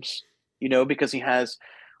self-criticisms, you know, because he has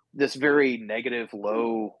this very negative,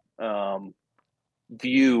 low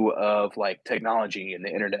view of like technology and the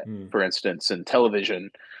internet, for instance, and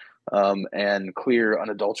television, and clear,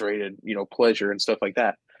 unadulterated, you know, pleasure and stuff like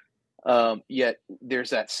that. Yet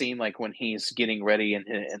there's that scene like when he's getting ready in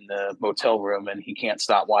the motel room and he can't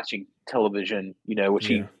stop watching television, you know, which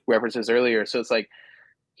he references earlier. So it's like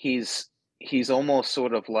he's almost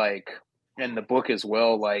sort of like in the book as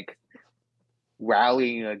well, like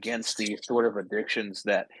rallying against these sort of addictions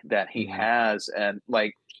that he has. And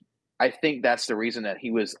like, I think that's the reason that he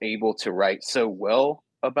was able to write so well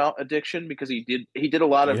about addiction, because he did a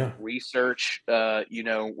lot of research, you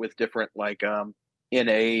know, with different like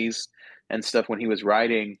NAs and stuff when he was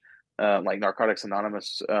writing like Narcotics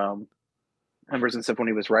Anonymous members and stuff, when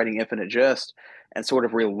he was writing Infinite Jest, and sort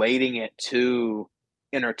of relating it to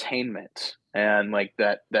entertainment and like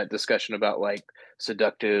that discussion about like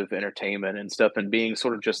seductive entertainment and stuff, and being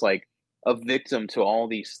sort of just like a victim to all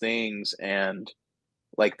these things, and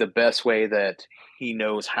like the best way that he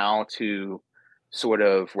knows how to sort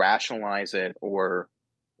of rationalize it or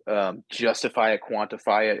justify it,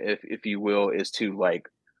 quantify it, if you will, is to like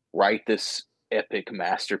write this epic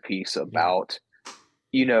masterpiece about,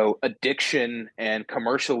 you know, addiction and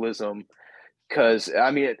commercialism. Because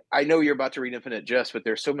I mean, I know you're about to read Infinite Jest, but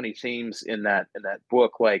there's so many themes in that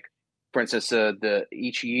book. Like, for instance,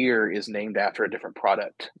 each year is named after a different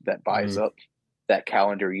product that buys up that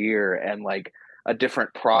calendar year, and like a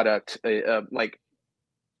different product, like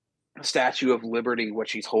Statue of Liberty, what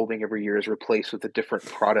she's holding every year, is replaced with a different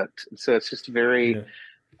product. So it's just very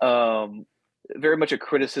much a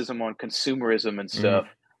criticism on consumerism and stuff.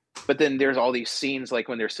 But then there's all these scenes like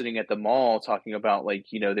when they're sitting at the mall talking about like,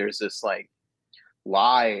 you know, there's this like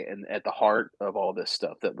lie and at the heart of all this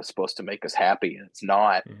stuff that was supposed to make us happy, and it's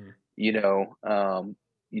not. You know,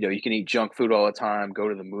 you can eat junk food all the time, go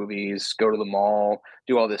to the movies, go to the mall,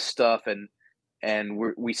 do all this stuff, and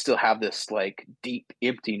we still have this like deep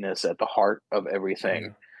emptiness at the heart of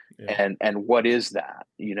everything. And what is that,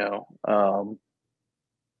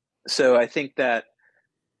 so I think that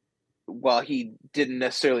while he didn't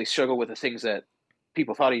necessarily struggle with the things that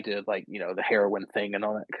people thought he did, like, the heroin thing and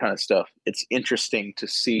all that kind of stuff, it's interesting to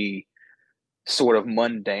see sort of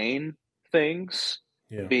mundane things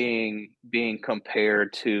being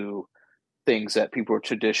compared to things that people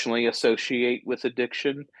traditionally associate with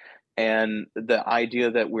addiction, and the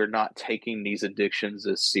idea that we're not taking these addictions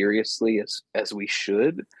as seriously as we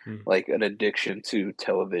should, like an addiction to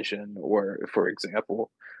television, or for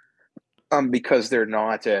example, because they're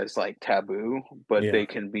not as like taboo, but they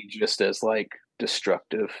can be just as like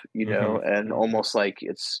destructive, and almost like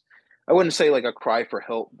it's, I wouldn't say like a cry for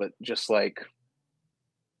help, but just like,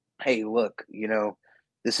 hey, look,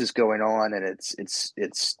 this is going on, and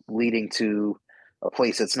it's leading to a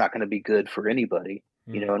place that's not going to be good for anybody,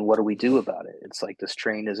 and what do we do about it? It's like this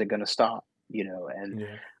train isn't going to stop, and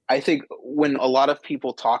I think when a lot of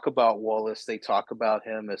people talk about Wallace, they talk about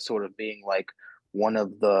him as sort of being like one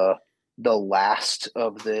of the last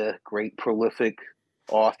of the great prolific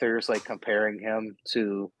authors, like comparing him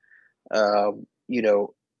to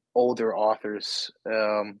older authors,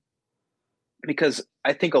 because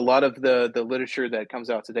I think a lot of the literature that comes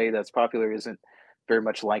out today that's popular isn't very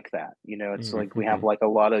much like that. It's like we have like a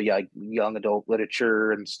lot of young adult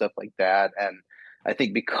literature and stuff like that, and I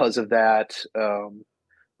think because of that,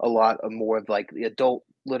 a lot of more of like the adult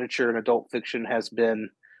literature and adult fiction has been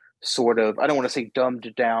sort of, I don't want to say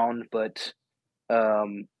dumbed down, but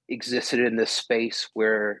existed in this space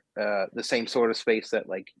where the same sort of space that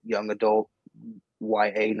like young adult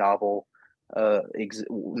YA novels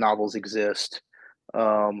exist.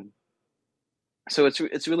 So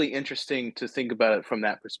it's really interesting to think about it from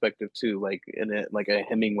that perspective too, like in a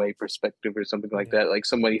Hemingway perspective or something like that, like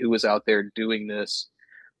somebody who was out there doing this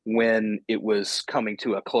when it was coming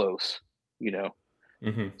to a close,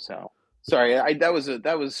 So sorry,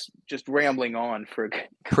 that was just rambling on for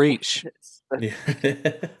preach.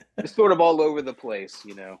 It's sort of all over the place,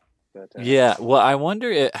 But, yeah, well, I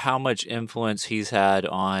wonder how much influence he's had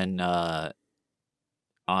on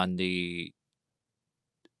the,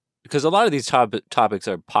 because a lot of these topics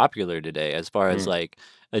are popular today, as far as like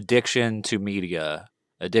addiction to media,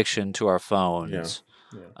 addiction to our phones,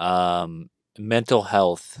 mental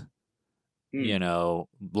health,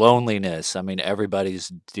 loneliness. I mean,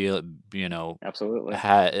 everybody's absolutely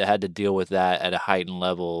had to deal with that at a heightened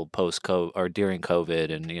level post-COVID or during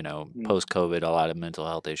COVID, and post-COVID, a lot of mental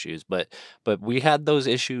health issues. But we had those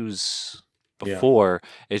issues before.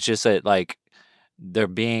 It's just that like they're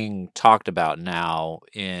being talked about now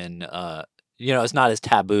in it's not as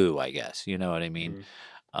taboo, I guess. You know what I mean?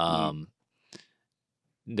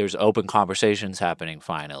 There's open conversations happening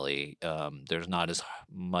finally. There's not as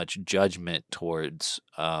much judgment towards,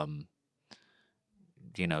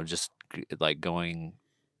 just like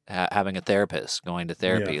having a therapist, going to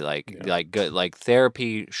therapy. Like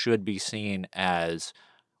therapy should be seen as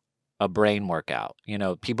a brain workout.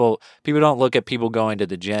 People don't look at people going to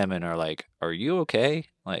the gym and are like, "Are you okay?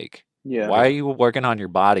 Like, why are you working on your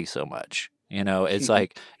body so much?" It's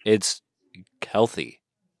like it's healthy.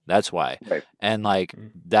 That's why. Right. And like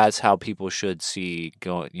that's how people should see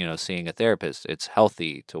seeing a therapist. It's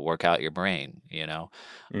healthy to work out your brain, and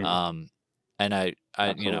I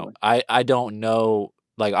I don't know,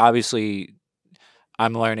 like obviously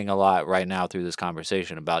I'm learning a lot right now through this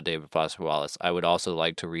conversation about David Foster Wallace. I would also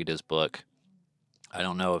like to read his book. I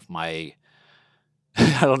don't know if I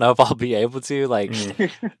don't know if I'll be able to, like,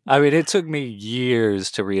 I mean, it took me years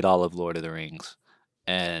to read all of Lord of the Rings,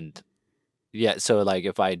 and yeah, so like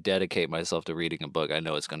if I dedicate myself to reading a book, I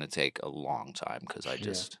know it's going to take a long time because I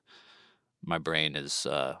just my brain is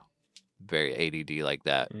very ADD like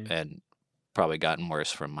that, and probably gotten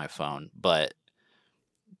worse from my phone. But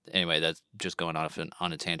anyway, that's just going off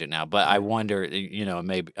on a tangent now. But I wonder,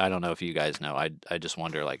 maybe I don't know if you guys know. I just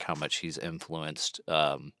wonder like how much he's influenced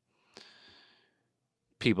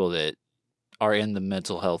people that are in the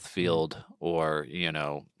mental health field, or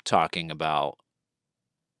talking about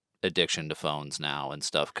addiction to phones now and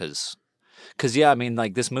stuff, because yeah, I mean,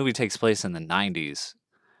 like this movie takes place in the 90s,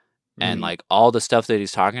 and like all the stuff that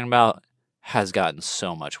he's talking about has gotten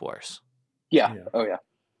so much worse. Oh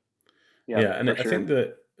yeah, and I think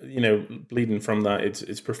that bleeding from that,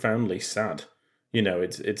 it's profoundly sad.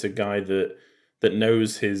 It's a guy that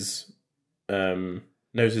knows his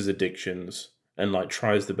addictions, and like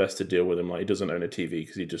tries the best to deal with him. Like he doesn't own a TV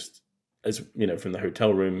because he just, as you know, from the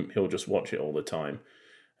hotel room, he'll just watch it all the time.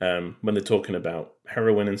 When they're talking about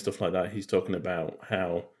heroin and stuff like that, he's talking about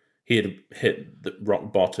how he had hit the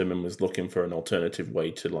rock bottom and was looking for an alternative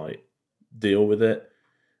way to like deal with it,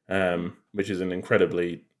 which is an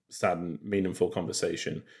incredibly sad and meaningful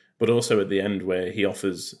conversation. But also at the end where he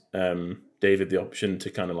offers David the option to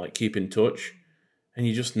kind of like keep in touch, and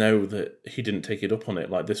you just know that he didn't take it up on it.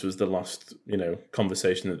 Like this was the last,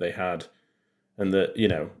 conversation that they had, and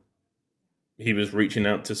that, he was reaching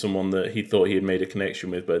out to someone that he thought he had made a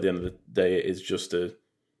connection with, but at the end of the day, it is just a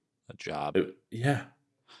job. Yeah,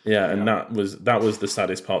 and that was the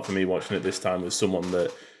saddest part for me watching it this time, was someone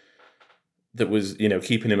that was,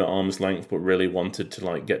 keeping him at arm's length, but really wanted to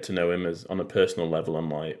like get to know him as on a personal level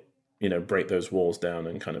and like, break those walls down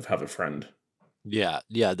and kind of have a friend. Yeah,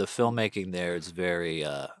 the filmmaking there is very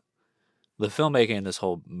the filmmaking in this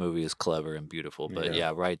whole movie is clever and beautiful, but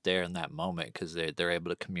yeah, right there in that moment, because they're able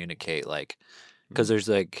to communicate, like, because there's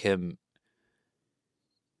like him,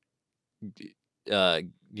 he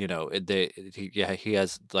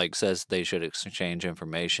has like says they should exchange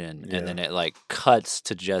information, and then it like cuts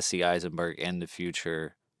to Jesse Eisenberg in the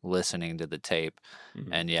future listening to the tape,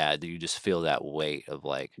 and you just feel that weight of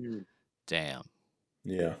like, damn.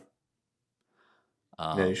 Yeah,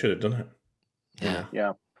 you should have done it.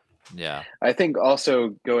 Yeah. I think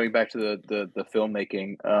also going back to the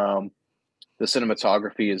filmmaking, the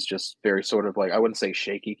cinematography is just very sort of like, I wouldn't say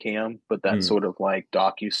shaky cam, but that sort of like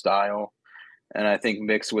docu style. And I think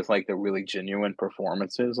mixed with like the really genuine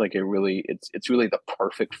performances, like it's really the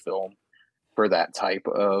perfect film for that type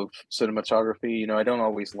of cinematography. I don't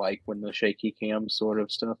always like when the shaky cam sort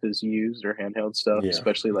of stuff is used, or handheld stuff,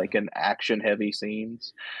 especially like in action heavy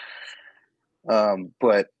scenes.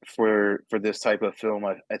 But for this type of film,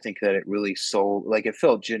 I think that it really sold, like it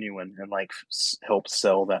felt genuine, and like helped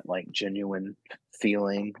sell that like genuine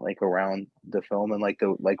feeling like around the film, and like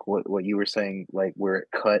what you were saying, like where it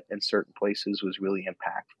cut in certain places was really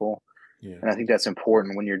impactful. And I think that's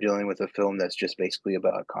important when you're dealing with a film that's just basically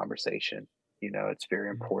about a conversation. It's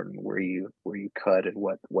very important where you cut, and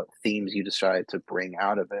what themes you decide to bring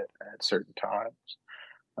out of it at certain times.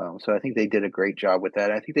 So I think they did a great job with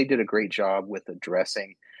that. I think they did a great job with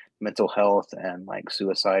addressing mental health and like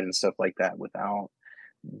suicide and stuff like that without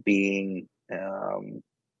being,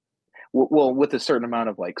 well, with a certain amount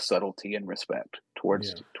of like subtlety and respect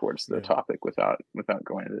towards the topic, without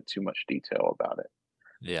going into too much detail about it.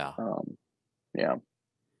 Yeah.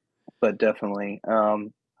 But definitely,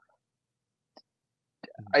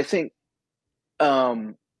 I think,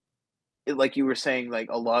 like you were saying, like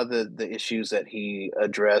a lot of the issues that he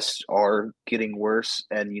addressed are getting worse,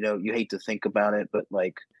 and you hate to think about it, but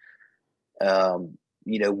like,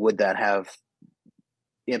 would that have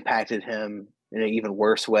impacted him in an even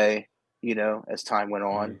worse way, as time went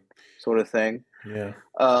on, sort of thing.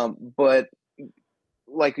 But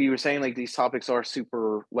like you were saying, like these topics are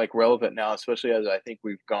super like relevant now, especially as I think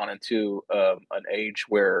we've gone into an age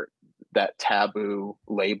where that taboo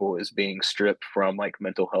label is being stripped from like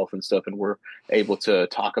mental health and stuff, and we're able to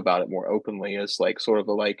talk about it more openly as like sort of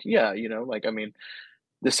a like, like, I mean,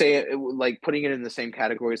 like putting it in the same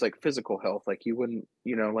categories like physical health, like you wouldn't,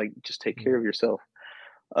 like just take care of yourself.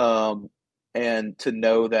 And to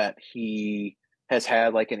know that he has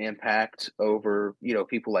had like an impact over,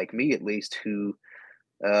 people like me at least, who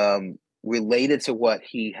related to what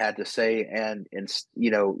he had to say, and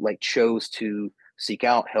like chose to seek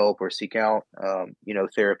out help or seek out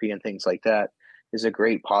therapy and things like that, is a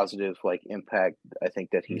great positive like impact I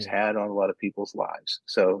think that he's had on a lot of people's lives.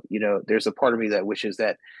 So there's a part of me that wishes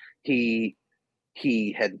that he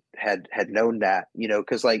had known that,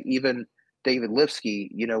 because like even David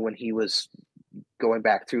Lipsky, when he was going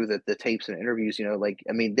back through the tapes and interviews, like,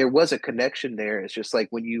 I mean, there was a connection there. It's just like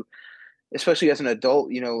when you, especially as an adult,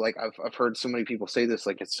 like I've heard so many people say this,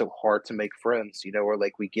 like it's so hard to make friends, or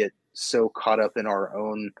like we get so caught up in our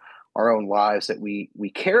own lives that we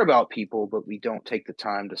care about people, but we don't take the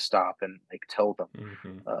time to stop and like tell them,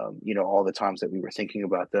 all the times that we were thinking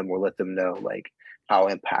about them, or let them know like how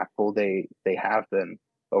impactful they have been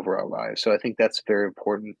over our lives. So I think that's very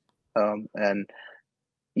important, and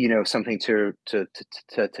something to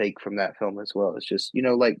take from that film as well is just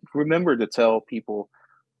like remember to tell people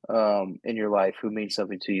in your life who mean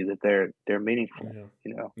something to you that they're meaningful.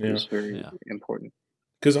 It's very important.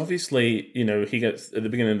 Because obviously, he gets at the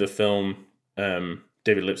beginning of the film,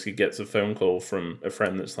 David Lipsky gets a phone call from a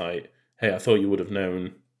friend that's like, "Hey, I thought you would have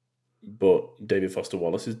known, but David Foster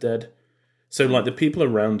Wallace is dead." So, like, the people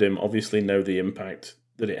around him obviously know the impact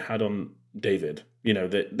that it had on David.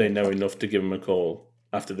 That they know enough to give him a call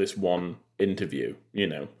after this one interview,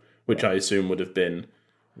 which I assume would have been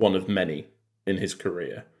one of many in his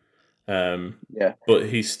career. But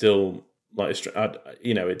he's still like,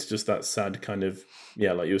 it's just that sad kind of,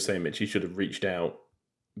 like you were saying, Mitch, he should have reached out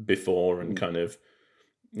before and kind of,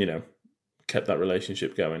 kept that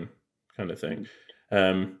relationship going, kind of thing.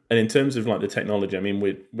 And in terms of like the technology, I mean,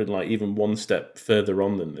 we're like even one step further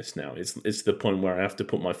on than this now. It's the point where I have to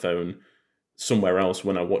put my phone somewhere else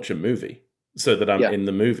when I watch a movie, so that I'm in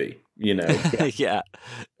the movie,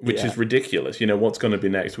 which is ridiculous. What's going to be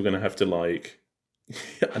next? We're going to have to like,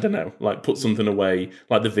 I don't know, like put something away,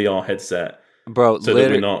 like the VR headset, bro, so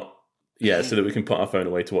that we're not, so that we can put our phone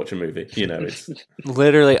away to watch a movie. It's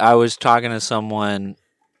literally. I was talking to someone,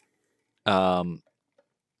 and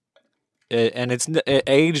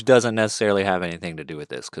age doesn't necessarily have anything to do with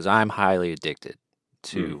this, because I'm highly addicted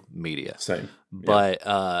to media. Same. But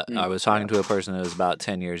I was talking to a person that was about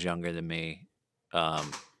 10 years younger than me,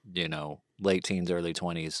 late teens, early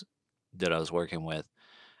 20s, that I was working with,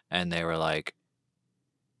 and they were like,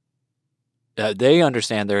 they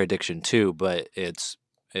understand their addiction too, but they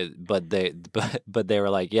were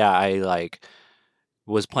like, yeah, I like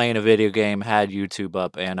was playing a video game, had YouTube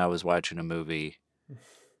up, and I was watching a movie.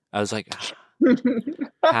 I was like,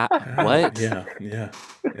 what? Yeah.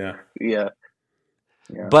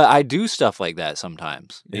 But I do stuff like that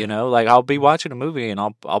sometimes, like I'll be watching a movie and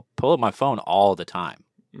I'll pull up my phone all the time,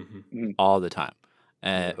 all the time,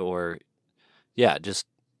 or just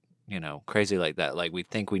crazy like that. Like we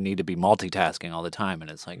think we need to be multitasking all the time, and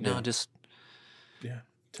it's like no, just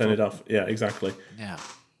turn it off. Yeah, exactly. Yeah.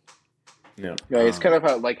 It's kind of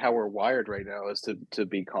how we're wired right now, is to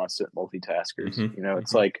be constant multitaskers.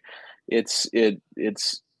 It's like it's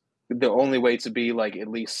the only way to be like at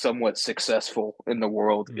least somewhat successful in the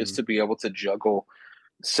world is to be able to juggle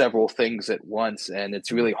several things at once, and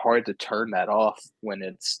it's really hard to turn that off when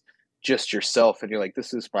it's just yourself and you're like,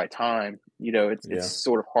 this is my time. It's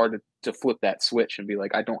sort of hard to flip that switch and be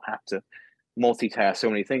like, I don't have to multitask so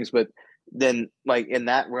many things. But then like in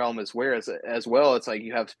that realm as well, it's like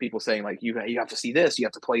you have people saying like you have to see this, you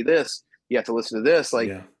have to play this, you have to listen to this,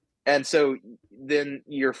 like and so then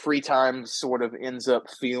your free time sort of ends up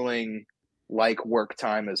feeling like work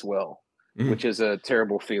time as well, which is a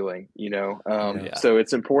terrible feeling, so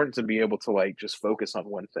it's important to be able to like just focus on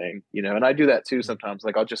one thing, and I do that too sometimes.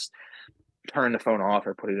 Like I'll just turn the phone off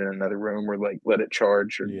or put it in another room or like let it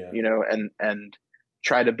charge or and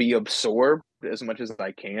try to be absorbed as much as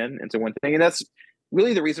I can into one thing. And that's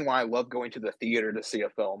really the reason why I love going to the theater to see a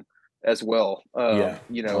film as well.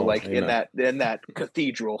 Like in that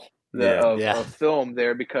cathedral of film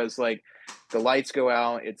there, because like the lights go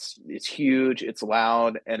out, it's huge, it's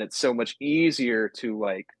loud, and it's so much easier to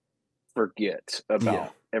like forget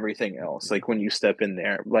about everything else, like when you step in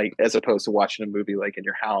there, like as opposed to watching a movie like in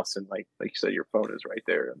your house and like you said, your phone is right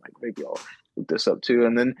there, and like maybe I'll look this up too,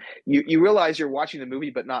 and then you realize you're watching the movie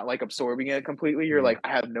but not like absorbing it completely. You're like,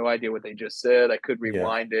 I have no idea what they just said, I could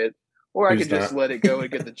rewind it, or I could just let it go and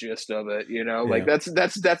get the gist of it, like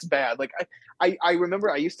that's bad. Like I remember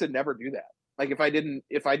I used to never do that. Like if I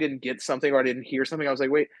didn't get something or I didn't hear something, I was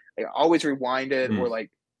like, wait, I always rewind it or like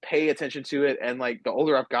pay attention to it. And like the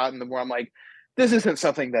older I've gotten, the more I'm like, this isn't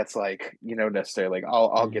something that's like, necessarily like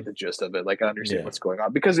I'll get the gist of it. Like I understand what's going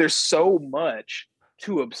on, because there's so much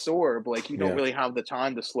to absorb. Like you don't really have the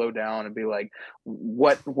time to slow down and be like,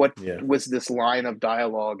 what was this line of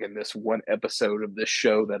dialogue in this one episode of this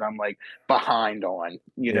show that I'm like behind on,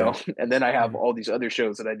 and then I have all these other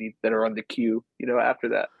shows that I need that are on the queue, after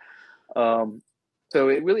that. So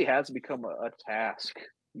it really has become a task,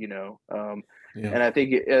 and I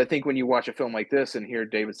think when you watch a film like this and hear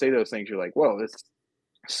David say those things, you're like, whoa, it's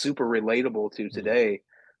super relatable to today.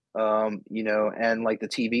 And like the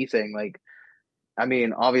TV thing, like, I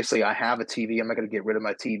mean, obviously I have a TV. I'm not going to get rid of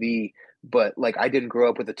my TV, but like I didn't grow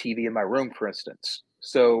up with a TV in my room, for instance.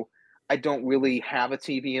 So I don't really have a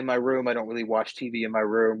TV in my room. I don't really watch TV in my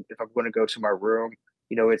room. If I'm going to go to my room,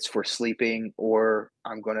 it's for sleeping, or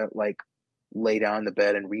I'm going to like lay down in the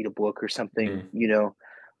bed and read a book or something,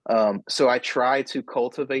 so I try to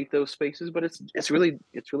cultivate those spaces, but it's really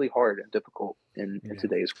hard and difficult in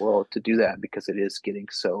today's world to do that, because it is getting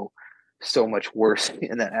so much worse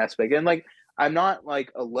in that aspect. And like, I'm not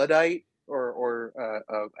like a Luddite or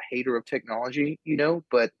a hater of technology,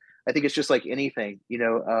 but I think it's just like anything,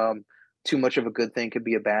 too much of a good thing could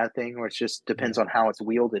be a bad thing, or it just depends on how it's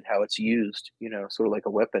wielded, how it's used, sort of like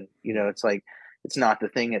a weapon. It's like, it's not the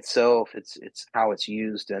thing itself, it's how it's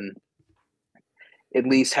used. And at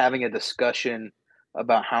least having a discussion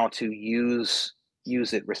about how to use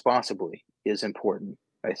it responsibly is important,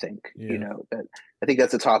 I think, Yeah. that I think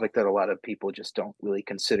that's a topic that a lot of people just don't really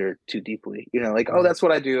consider too deeply. Like, oh, that's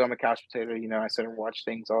what I do. I'm a couch potato. I sit and watch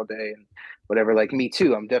things all day and whatever. Like, me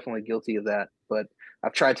too. I'm definitely guilty of that. But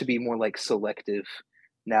I've tried to be more like selective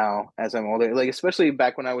now as I'm older. Like, especially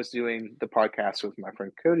back when I was doing the podcast with my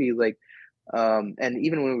friend Cody. Like, and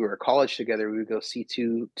even when we were at college together, we would go see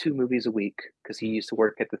two movies a week because he used to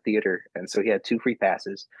work at the theater, and so he had 2 free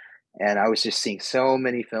passes. And I was just seeing so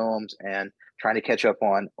many films and trying to catch up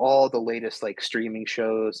on all the latest like streaming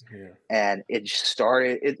shows. Yeah. And it just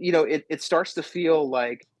started. It starts to feel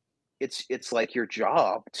like it's like your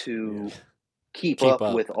job to keep Keep up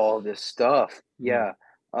up. with all this stuff. Mm. Yeah.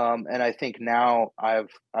 And I think now I've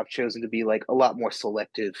chosen to be like a lot more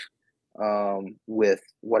selective with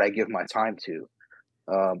what I give my time to,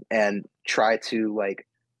 and try to like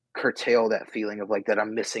curtail that feeling of like that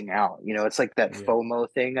I'm missing out. It's like that Yeah.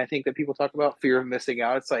 FOMO thing I think that people talk about, fear of missing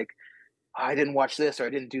out. It's like, I didn't watch this or I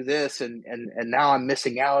didn't do this, and now I'm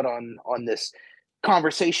missing out on this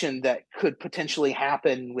conversation that could potentially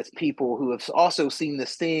happen with people who have also seen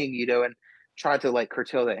this thing, and try to like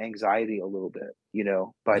curtail that anxiety a little bit,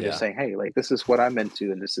 by just Yeah. saying, hey, like this is what I'm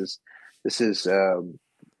into, and this is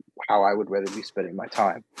how I would rather be spending my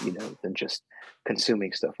time, than just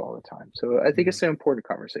consuming stuff all the time. So I think it's an important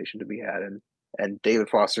conversation to be had, and David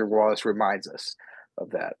Foster Wallace reminds us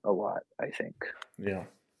of that a lot, I think. Yeah.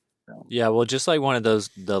 Yeah, well, just like one of those,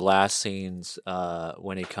 the last scenes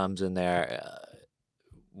when he comes in there,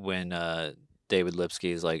 when David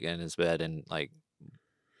Lipsky is like in his bed and like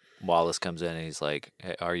Wallace comes in and he's like,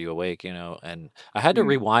 hey, "Are you awake?" And I had to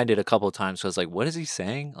rewind it a couple of times. So I was like, "What is he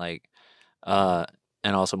saying?" Like,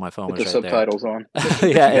 and also my phone With was the right there. subtitles on.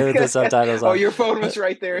 Yeah, with the subtitles Oh, on. your phone was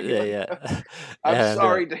right there. Yeah, yeah. I'm And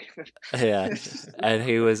sorry, David. yeah, and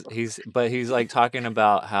he's like talking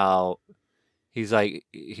about how he's like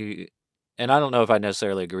and I don't know if I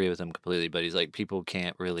necessarily agree with him completely, but he's like, people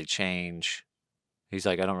can't really change. He's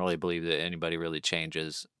like, I don't really believe that anybody really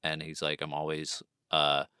changes, and he's like, I'm always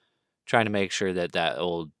trying to make sure that that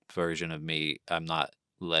old version of me, I'm not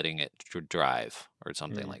letting it drive or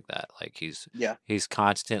something like that. Like Yeah. he's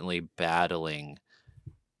constantly battling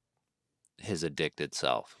his addicted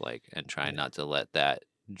self, like, and trying not to let that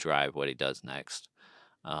drive what he does next,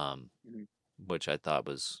 which I thought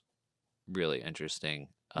was really interesting.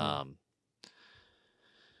 But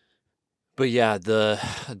yeah, the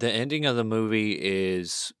ending of the movie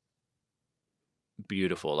is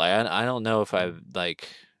beautiful. Like I don't know if I've like,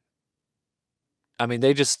 I mean,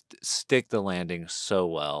 they just stick the landing so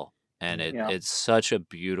well, and Yeah. it's such a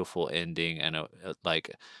beautiful ending and a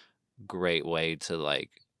like great way to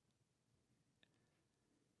like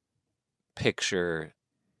picture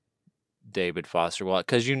David Foster Wallace,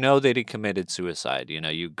 because you know that he committed suicide.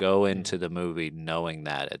 You go into the movie knowing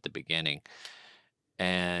that at the beginning,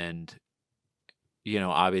 and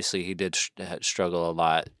obviously he did struggle a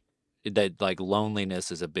lot. That like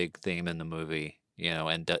loneliness is a big theme in the movie,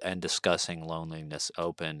 and discussing loneliness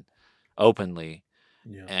openly,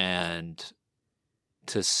 Yeah. and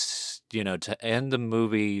to end the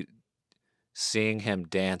movie seeing him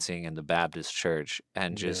dancing in the Baptist church,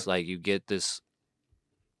 and just like you get this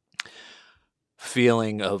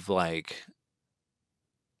feeling of like,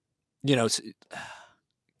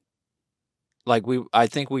 like I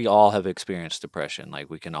think we all have experienced depression. Like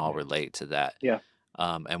we can all relate to that. Yeah.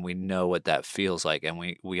 And we know what that feels like, and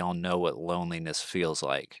we all know what loneliness feels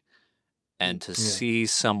like. And to see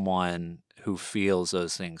someone who feels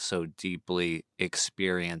those things so deeply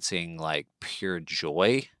experiencing like pure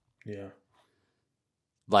joy. Yeah.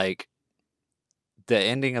 Like the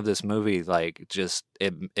ending of this movie, like just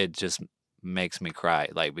it just makes me cry,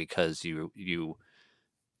 like because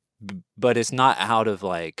but it's not out of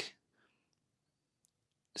like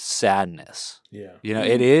sadness. Yeah.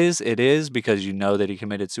 It is because you know that he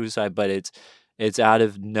committed suicide, but it's out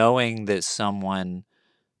of knowing that someone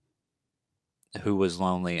who was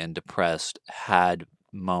lonely and depressed had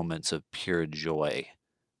moments of pure joy.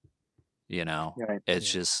 Right. It's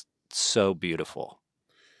just so beautiful.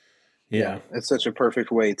 Yeah. It's such a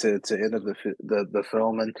perfect way to end up the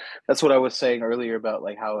film, and that's what I was saying earlier about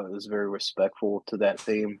like how it was very respectful to that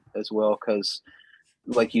theme as well, because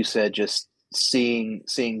like you said, just seeing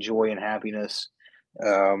joy and happiness,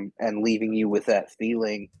 and leaving you with that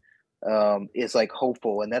feeling, is like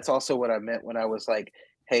hopeful. And that's also what I meant when I was like,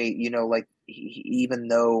 hey, like even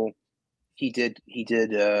though he did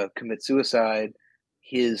commit suicide,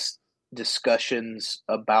 his discussions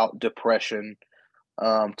about depression,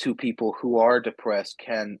 to people who are depressed,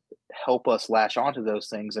 can help us latch onto those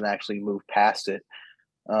things and actually move past it,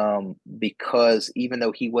 because even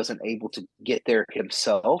though he wasn't able to get there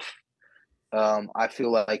himself, I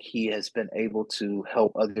feel like he has been able to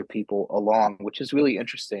help other people along, which is really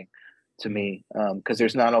interesting to me, because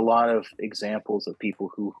there's not a lot of examples of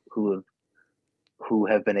people who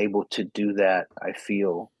have been able to do that. I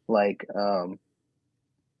feel like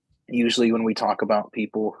usually when we talk about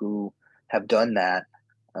people who have done that,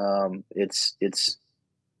 it's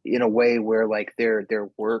in a way where like their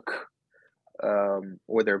work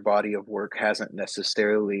or their body of work hasn't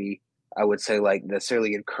necessarily, I would say, like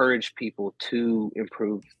necessarily encouraged people to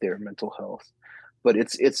improve their mental health. But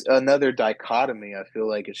it's another dichotomy. I feel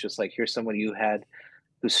like it's just like here's somebody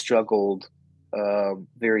who struggled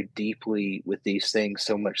very deeply with these things,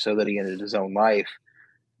 so much so that he ended his own life.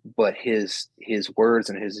 But his words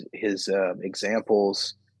and his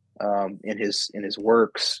examples in his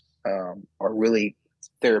works are really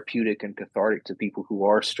therapeutic and cathartic to people who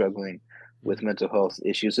are struggling with mental health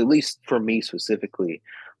issues, at least for me specifically,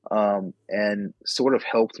 and sort of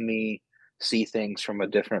helped me see things from a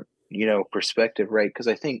different, perspective, right? Because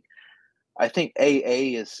I think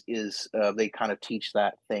AA is they kind of teach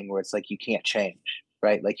that thing where it's like you can't change,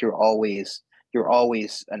 right? Like you're always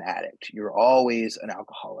an addict, you're always an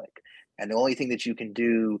alcoholic, and the only thing that you can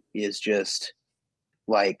do is just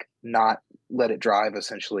like not let it drive.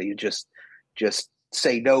 Essentially, you just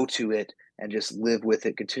say no to it and just live with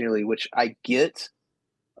it continually, which I get,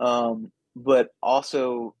 but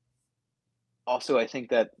also I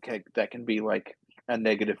think that can be like a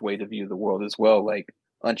negative way to view the world as well, like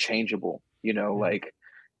unchangeable, like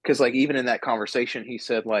because like even in that conversation he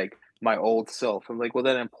said like my old self. I'm like, well,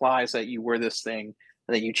 that implies that you were this thing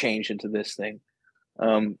and then you changed into this thing.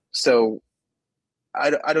 So I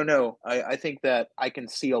don't know. I think that I can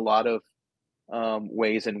see a lot of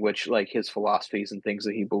ways in which like his philosophies and things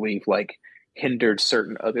that he believed like hindered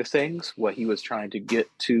certain other things, what he was trying to get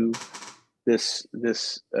to this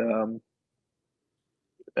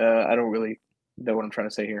I don't really know what I'm trying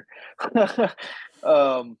to say here.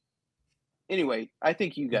 um anyway, I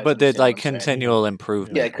think you guys But the understand what like I'm saying. continual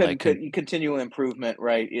Yeah, improvement, continual improvement,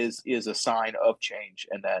 right, is a sign of change,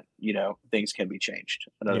 and that things can be changed.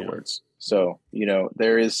 In other words, so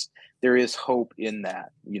there is hope in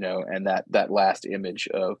that, and that last image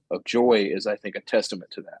of joy is, I think, a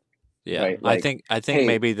testament to that. yeah. Right, I like, think I think hey,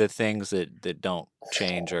 maybe the things that don't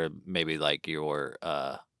change are maybe like your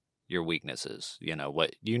weaknesses.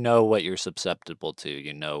 What you're susceptible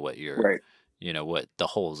to. right, What the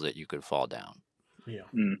holes that you could fall down. Yeah.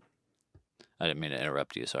 I didn't mean to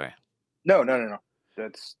interrupt you. Sorry. no, no, no, no.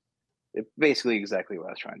 That's basically exactly what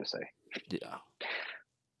I was trying to say. Yeah.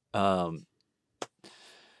 Um.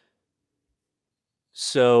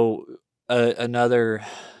 So another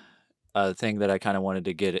thing that I kind of wanted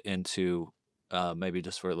to get into, maybe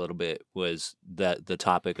just for a little bit, was that the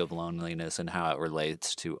topic of loneliness and how it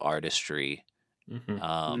relates to artistry.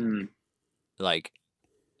 Like,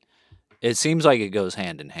 it seems like it goes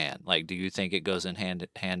hand in hand. Like, do you think it goes in hand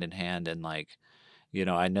in hand? And like,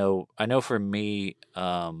 I know for me,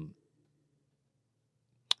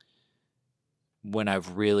 when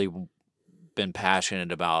I've really been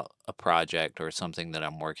passionate about a project or something that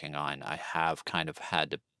I'm working on, I have kind of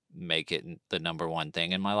had to make it the number one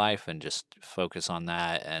thing in my life and just focus on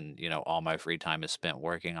that. And, all my free time is spent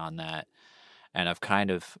working on that. And I've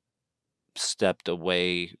kind of stepped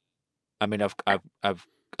away. I mean, I've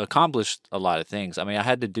accomplished a lot of things. I mean, I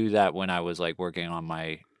had to do that when I was like working on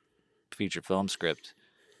my feature film script,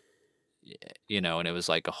 and it was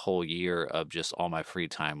like a whole year of just all my free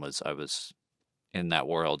time I was in that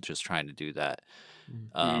world just trying to do that.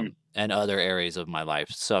 And other areas of my life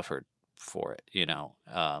suffered for it,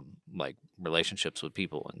 like relationships with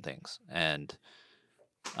people and things. And,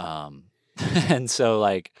 and so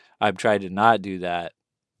like I've tried to not do that,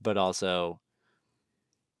 but also,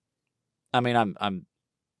 I mean,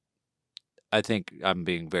 I think I'm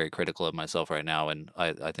being very critical of myself right now. And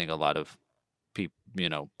I think a lot of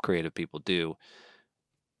people, creative people do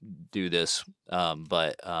this.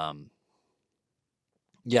 But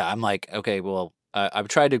yeah, I'm like, okay, well, I've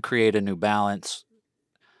tried to create a new balance,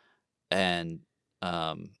 and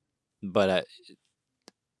but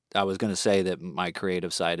I was going to say that my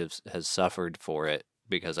creative side has suffered for it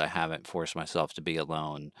because I haven't forced myself to be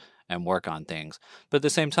alone and work on things. But at the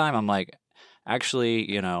same time, I'm like,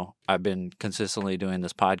 actually, I've been consistently doing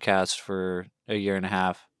this podcast for a year and a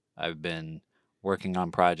half. I've been working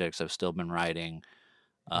on projects. I've still been writing.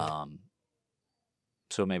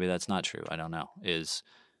 So maybe that's not true. I don't know. Is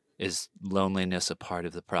loneliness a part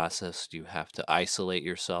of the process? Do you have to isolate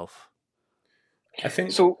yourself? I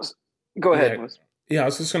think So go ahead. Yeah, I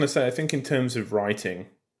was just going to say, I think in terms of writing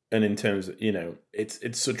and in terms of,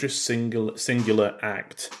 it's such a singular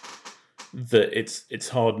act that it's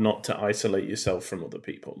hard not to isolate yourself from other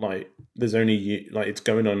people. Like there's only you, like it's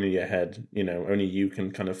going on in your head, you know, only you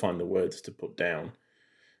can kind of find the words to put down.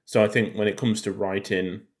 So I think when it comes to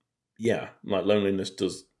writing, yeah, like loneliness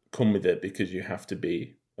does come with it because you have to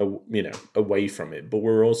be, you know, away from it. But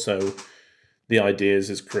we're also the ideas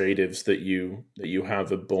as creatives that you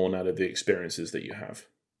have are born out of the experiences that you have,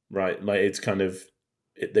 right? Like it's kind of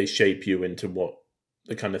they shape you into what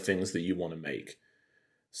the kind of things that you want to make.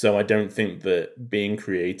 So I don't think that being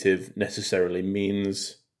creative necessarily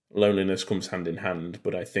means loneliness comes hand in hand,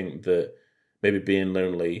 but I think that maybe being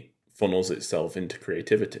lonely funnels itself into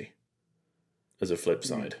creativity as a flip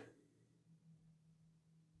side.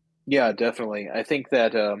 Yeah, definitely. I think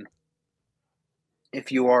that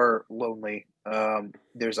if you are lonely,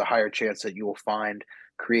 there's a higher chance that you will find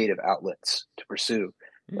creative outlets to pursue.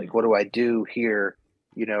 Like, what do I do here,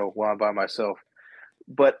 you know, while I'm by myself?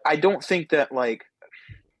 But I don't think that like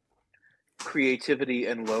creativity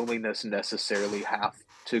and loneliness necessarily have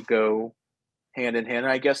to go hand in hand.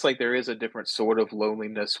 I guess like there is a different sort of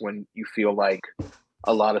loneliness when you feel like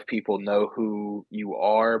a lot of people know who you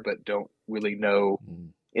are, but don't really know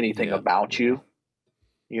anything Yeah. about you,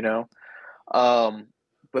 you know? Um,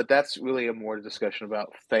 but that's really a more discussion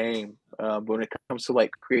about fame. But when it comes to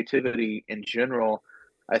like creativity in general,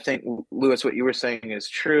 I think Lewis, what you were saying is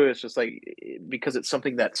true. It's just like because it's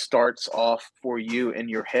something that starts off for you in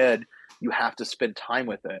your head, you have to spend time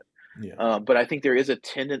with it. Yeah. But I think there is a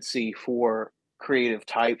tendency for creative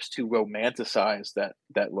types to romanticize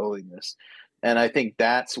that loneliness, and I think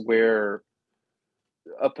that's where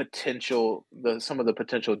a potential the some of the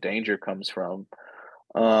potential danger comes from.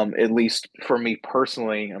 At least for me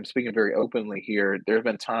personally, I'm speaking very openly here. There have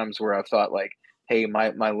been times where I've thought like, hey,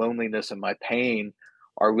 my loneliness and my pain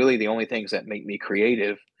are really the only things that make me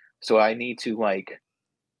creative. So I need to like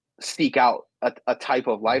seek out a type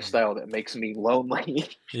of lifestyle that makes me lonely,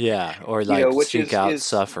 Yeah, or you know, like which seek out is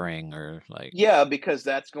suffering or like yeah, because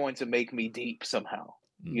that's going to make me deep somehow,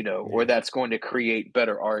 you know, or Yeah. that's going to create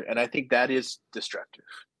better art. And I think that is destructive.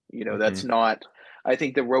 You know, that's Mhm. not I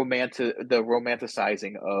think the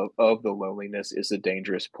romanticizing of the loneliness is the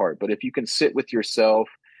dangerous part. But if you can sit with yourself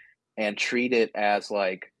and treat it as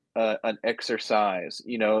like an exercise,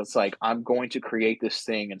 you know, it's like I'm going to create this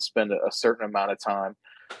thing and spend a certain amount of time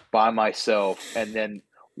by myself, and then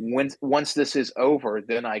once this is over,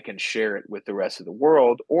 then I can share it with the rest of the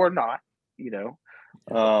world or not, you know.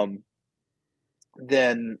 Um,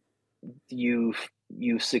 then you've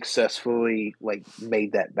successfully like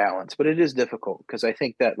made that balance, but it is difficult because I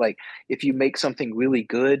think that like if you make something really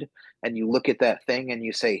good and you look at that thing and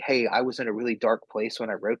you say, hey, I was in a really dark place when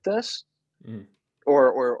I wrote this, Mm.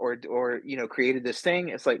 or you know, created this thing,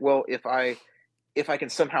 it's like, well, if I can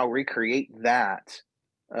somehow recreate that,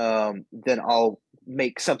 then I'll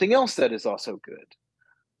make something else that is also good.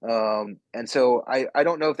 And so I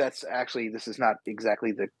don't know if that's actually this is not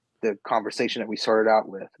exactly the conversation that we started out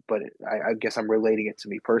with, but I guess I'm relating it to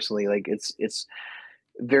me personally. Like it's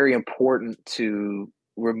very important to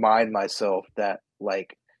remind myself that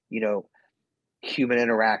like you know human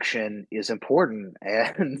interaction is important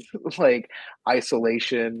and like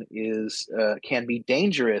isolation is can be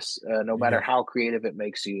dangerous no matter Yeah. how creative it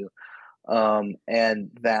makes you,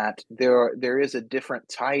 and that there is a different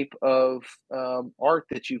type of art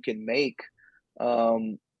that you can make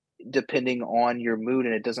um, depending on your mood,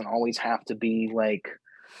 and it doesn't always have to be like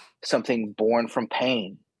something born from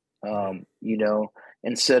pain. Yeah. You know,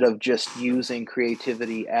 instead of just using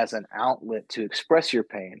creativity as an outlet to express your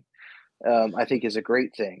pain, I think is a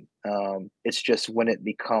great thing. It's just when it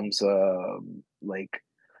becomes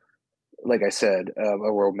like I said,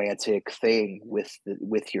 a romantic thing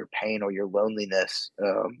with your pain or your loneliness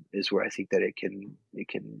is where I think that it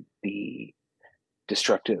can be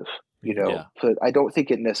destructive. You Yeah. know, yeah. but I don't think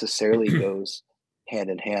it necessarily goes hand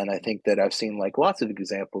in hand. I think that I've seen like lots of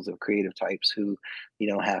examples of creative types who, you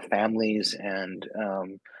know, have families and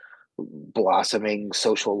blossoming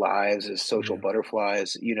social lives as social Yeah.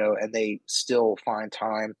 butterflies, you know, and they still find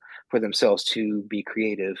time for themselves to be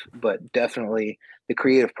creative. But definitely the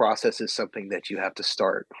creative process is something that you have to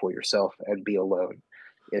start for yourself and be alone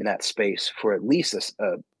in that space for at least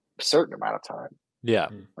a certain amount of time, Yeah,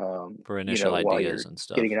 Mm. for you initial know, while ideas you're and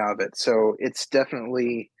getting stuff. it out of it. So it's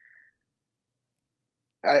definitely,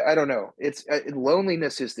 I don't know. It's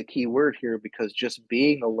loneliness is the key word here because just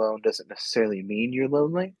being alone doesn't necessarily mean you're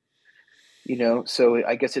lonely, you know. So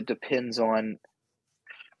I guess it depends on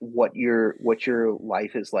what your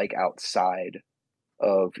life is like outside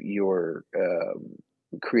of your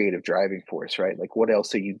creative driving force, right? Like what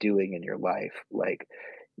else are you doing in your life? Like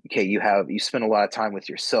okay, you spend a lot of time with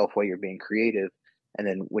yourself while you're being creative. And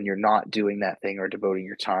then when you're not doing that thing or devoting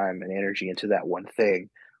your time and energy into that one thing,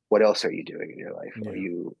 what else are you doing in your life?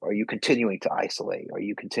 Are you continuing to isolate? Are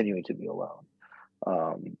you continuing to be alone?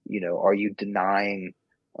 Are you denying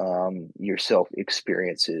yourself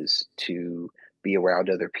experiences to be around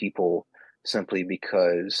other people simply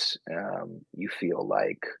because you feel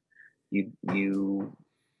like you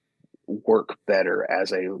work better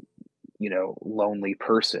as a lonely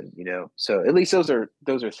person, so at least those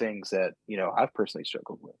are things that I've personally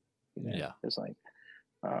struggled with. Yeah. It's like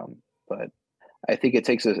but I think it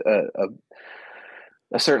takes a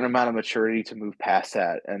certain amount of maturity to move past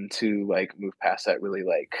that, and to like move past that really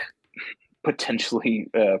like potentially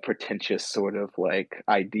pretentious sort of like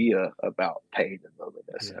idea about pain and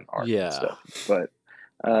loneliness and art and Yeah. stuff. But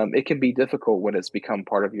it can be difficult when it's become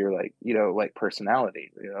part of your like like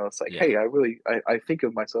personality. It's like, Yeah. hey, I think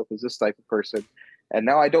of myself as this type of person, and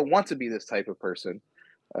now I don't want to be this type of person.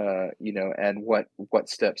 And what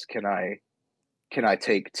steps can I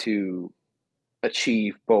take to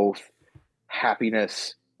achieve both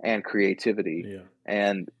happiness and creativity,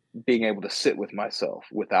 and being able to sit with myself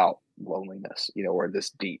without loneliness, or this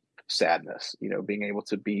deep sadness, being able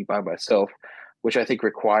to be by myself, which I think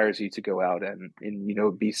requires you to go out and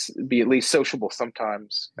be at least sociable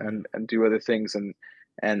sometimes, and do other things,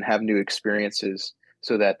 and have new experiences,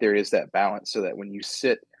 so that there is that balance, so that when you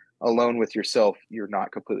sit alone with yourself, you're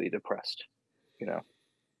not completely depressed,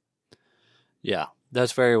 Yeah,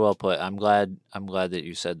 that's very well put. I'm glad that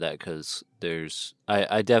you said that, because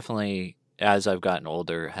I definitely, as I've gotten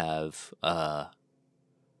older, have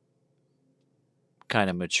kind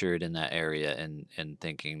of matured in that area, and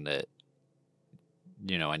thinking that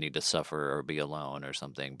I need to suffer or be alone or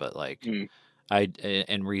something. But like, I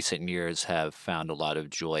in recent years have found a lot of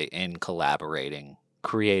joy in collaborating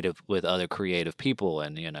with other creative people,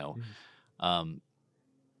 and um,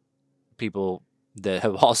 people that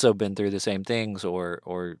have also been through the same things,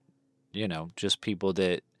 or just people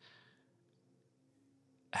that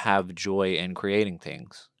have joy in creating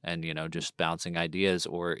things, and just bouncing ideas,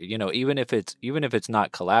 or even if it's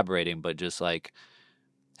not collaborating, but just like,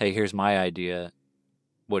 hey, here's my idea,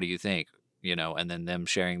 what do you think? And then them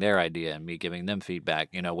sharing their idea and me giving them feedback,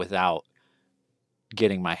 without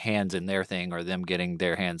getting my hands in their thing or them getting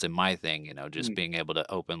their hands in my thing, just being able to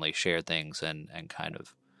openly share things, and kind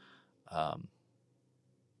of um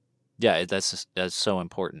yeah, that's so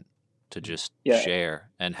important, to just Yeah. share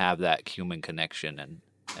and have that human connection, and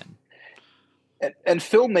And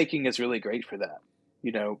filmmaking is really great for that,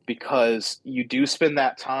 because you do spend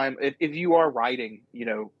that time. If you are writing,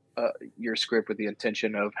 your script with the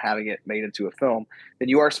intention of having it made into a film, then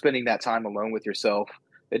you are spending that time alone with yourself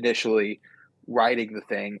initially, writing the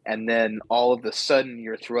thing, and then all of a sudden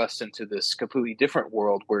you're thrust into this completely different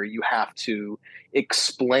world where you have to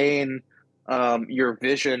explain your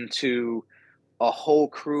vision to a whole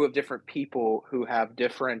crew of different people who have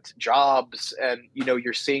different jobs, and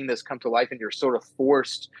you're seeing this come to life, and you're sort of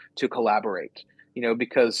forced to collaborate,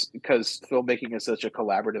 because filmmaking is such a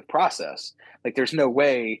collaborative process. Like, there's no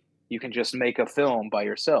way you can just make a film by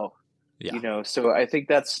yourself. yeah. So I think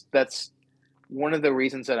that's one of the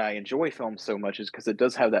reasons that I enjoy film so much, is because it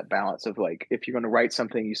does have that balance of, like, if you're going to write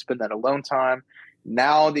something, you spend that alone time.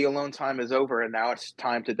 Now the alone time is over, and now it's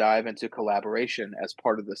time to dive into collaboration as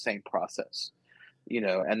part of the same process.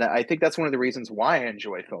 And I think that's one of the reasons why I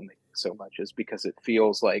enjoy filmmaking so much, is because it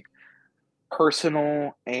feels like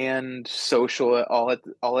personal and social all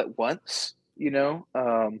at once,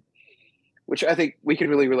 which I think we can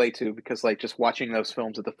really relate to, because like just watching those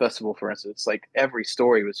films at the festival, for instance, like every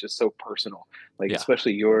story was just so personal, like Yeah.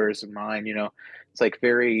 especially yours and mine, it's like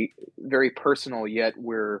very, very personal, yet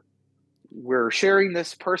we're sharing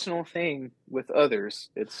this personal thing with others.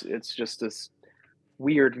 It's just this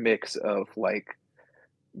weird mix of like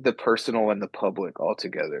the personal and the public all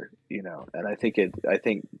together, and I think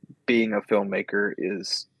being a filmmaker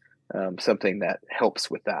is something that helps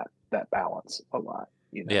with that balance a lot,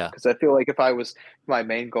 Yeah. because I feel like if my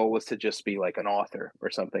main goal was to just be like an author or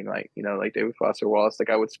something, like like David Foster Wallace, like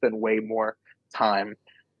I would spend way more time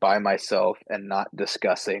by myself and not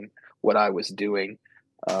discussing what I was doing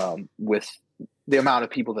with the amount of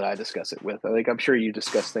people that I discuss it with. Like, I'm sure you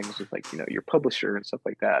discuss things with, like, your publisher and stuff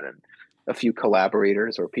like that, and a few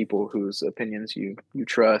collaborators or people whose opinions you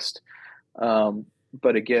trust.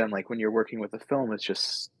 But again, like when you're working with a film, it's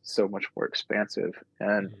just so much more expansive,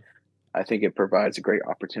 and I think it provides a great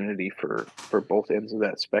opportunity for both ends of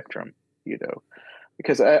that spectrum.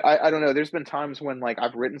 Because I don't know. There's been times when like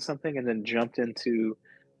I've written something and then jumped into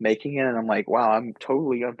making it, and I'm like, wow, I'm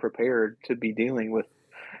totally unprepared to be dealing with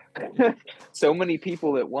so many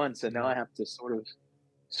people at once, and now I have to sort of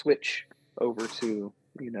switch over to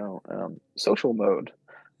social mode.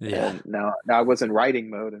 Yeah, And now I was in writing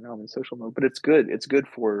mode, and now I'm in social mode. But it's good. It's good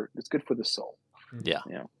for the soul. yeah,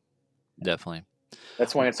 Yeah, definitely.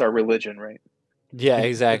 that's why it's our religion, right? Yeah,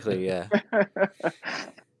 exactly. Yeah.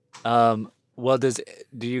 Well,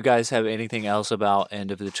 do you guys have anything else about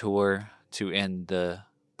end of the tour to end the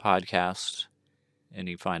podcast?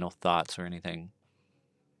 Any final thoughts or anything?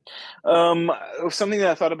 Um, Something that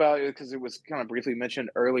I thought about, because it was kind of briefly mentioned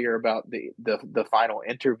earlier about the final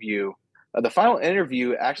interview. The final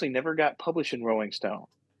interview actually never got published in Rolling Stone.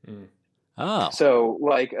 Oh, So,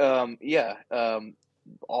 like,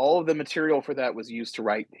 all of the material for that was used to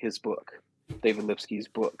write his book, David Lipsky's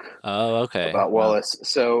book oh, okay. about Wow. Wallace.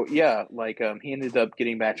 So, yeah, like, he ended up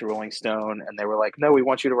getting back to Rolling Stone, and they were like, "No, we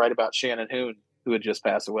want you to write about Shannon Hoon, who had just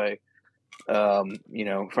passed away."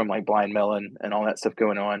 From like Blind Melon and all that stuff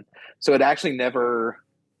going on. So it actually never,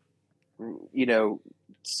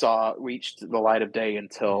 reached the light of day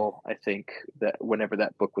until I think that whenever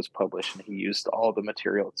that book was published, and he used all the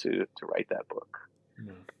material to write that book.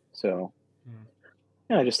 So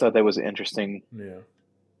yeah, I just thought that was an interesting Yeah.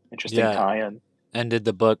 tie-in. And did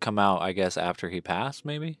the book come out, I guess, after he passed,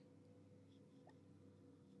 maybe?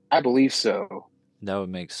 I believe so. That would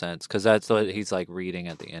make sense, because that's what he's like reading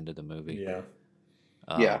at the end of the movie. Yeah.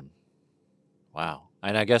 Yeah. Wow.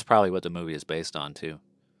 And I guess probably what the movie is based on, too.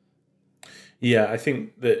 Yeah, I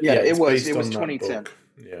think that. Yeah, it's it was based on that 2010. book.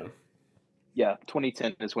 Yeah. Yeah,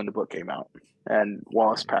 2010 is when the book came out, and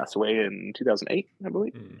Wallace passed away in 2008, I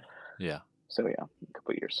believe. Yeah. So yeah, a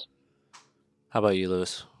couple of years. How about you,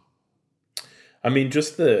 Lewis? I mean,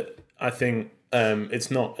 just that I think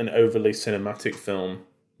it's not an overly cinematic film,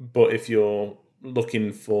 but if you're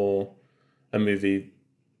looking for a movie,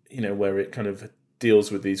 where it kind of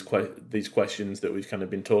deals with these questions that we've kind of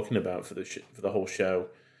been talking about for the whole show,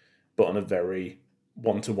 but on a very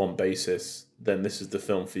one-to-one basis, then this is the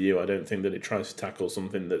film for you. I don't think that it tries to tackle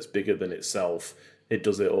something that's bigger than itself. It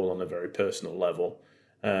does it all on a very personal level.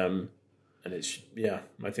 And I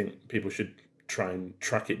think people should try and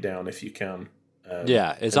track it down if you can.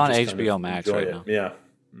 Yeah, it's on HBO Max right now. Yeah.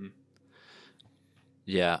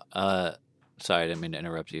 Yeah. Sorry, I didn't mean to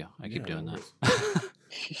interrupt you. I keep doing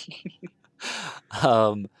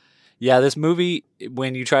that. Yeah, this movie,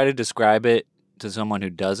 when you try to describe it to someone who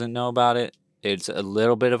doesn't know about it, it's a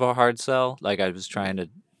little bit of a hard sell. Like, I was trying to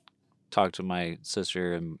talk to my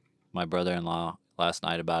sister and my brother-in-law last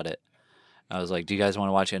night about it. I was like, "Do you guys want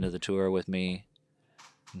to watch End of the Tour with me?"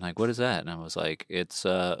 I'm like, "What is that?" And I was like, "It's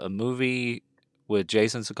a movie with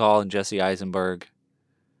Jason Segel and Jesse Eisenberg."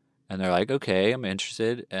 And they're like, "Okay, I'm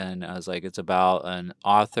interested." And I was like, "It's about an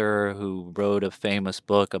author who wrote a famous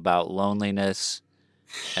book about loneliness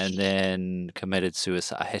and then committed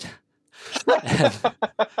suicide." And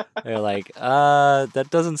they're like, that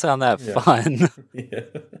doesn't sound that fun."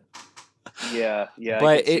 Yeah, But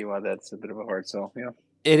I can see why that's a bit of a hard sell. Yeah,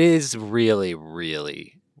 it is really,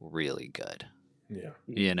 really, really good. Yeah.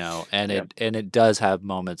 And it does have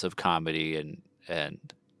moments of comedy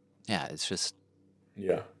and yeah, it's just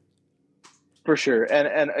for sure.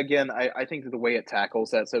 And again, I think that the way it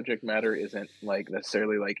tackles that subject matter isn't like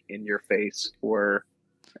necessarily like in your face, or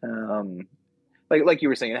like you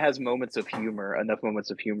were saying, it has moments of humor, enough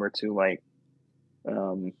moments of humor to like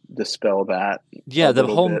dispel that. Yeah, the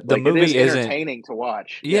movie is isn't entertaining to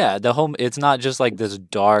watch. Yeah, it's not just like this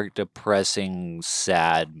dark, depressing,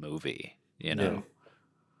 sad movie, Yeah.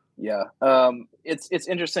 It's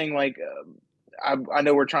interesting. Like, I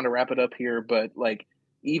know we're trying to wrap it up here, but like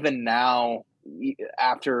even now,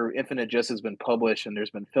 after Infinite Jest has been published and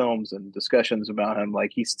there's been films and discussions about him,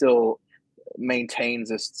 like he still maintains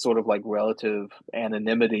this sort of like relative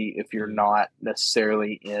anonymity if you're not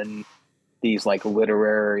necessarily in these like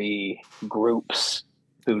literary groups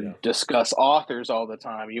who discuss authors all the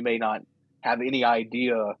time. You may not have any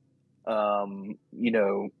idea, who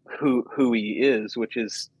he is, which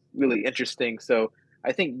is really interesting. So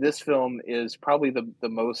I think this film is probably the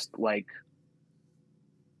most like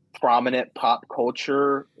prominent pop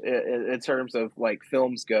culture in terms of like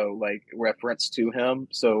films go, like reference to him.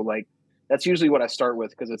 So like that's usually what I start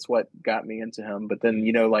with because it's what got me into him. But then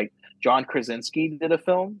like John Krasinski did a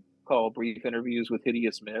film called Brief Interviews with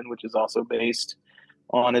Hideous Men, which is also based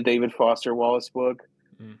on a David Foster Wallace book.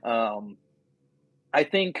 I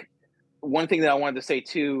think one thing that I wanted to say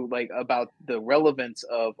too, like about the relevance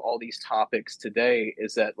of all these topics today,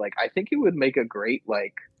 is that like I think it would make a great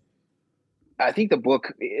like. I think the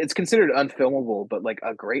book, it's considered unfilmable, but like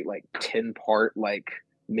a great like 10-part like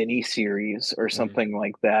mini series or something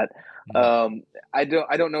like that. I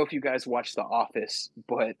don't know if you guys watch The Office,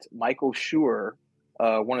 but Michael Schur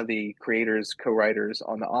one of the creators, co-writers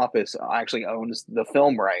on The Office, actually owns the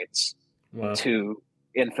film rights Wow. to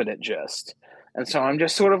Infinite Jest. And so I'm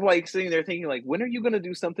just sort of like sitting there thinking, like, when are you going to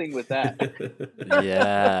do something with that?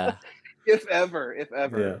 Yeah. If ever.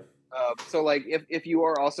 Yeah. So like, if you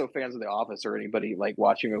are also fans of The Office, or anybody like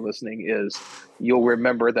watching or listening you'll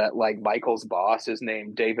remember that like Michael's boss is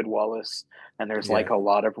named David Wallace, and there's like a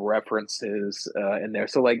lot of references in there.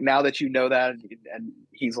 So like, now that you know that, and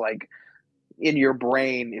he's like in your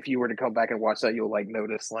brain, if you were to come back and watch that, you'll like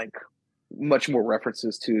notice like much more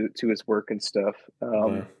references to his work and stuff.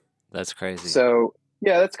 Wow. That's crazy. So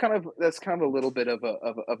yeah, that's kind of a little bit of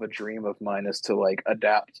a dream of mine, is to like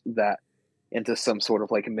adapt that into some sort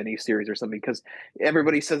of like a mini series or something, because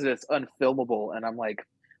everybody says that it's unfilmable, and I'm like,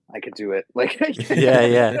 I could do it. Like,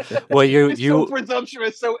 yeah. Well, it's so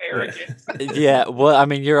presumptuous, so arrogant. Yeah. Well, I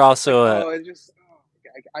mean, you're also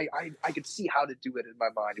I could see how to do it in my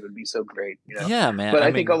mind. It would be so great, you know? Yeah, man. But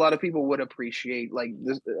I think a lot of people would appreciate, like,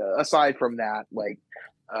 this, aside from that, like,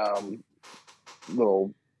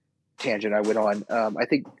 little tangent I went on. I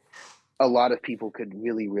think a lot of people could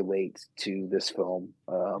really relate to this film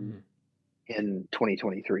in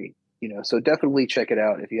 2023. You know, so definitely check it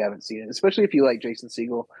out if you haven't seen it, especially if you like Jason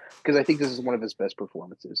Segel, because I think this is one of his best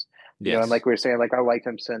performances. You know, and like we were saying, like, I liked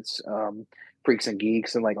him since Freaks and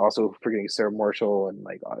Geeks, and like also Forgetting Sarah Marshall, and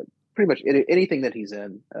like pretty much anything that he's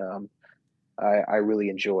in, I really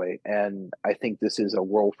enjoy. And I think this is a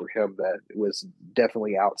role for him that was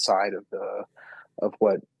definitely outside of the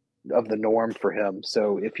norm for him.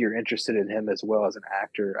 So if you're interested in him as well as an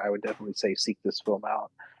actor, I would definitely say seek this film out.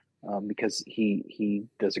 Because he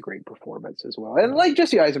does a great performance as well, and like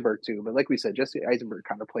Jesse Eisenberg too. But like we said, Jesse Eisenberg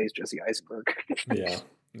kind of plays Jesse Eisenberg,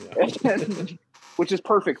 which is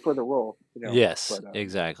perfect for the role. You know? Yes,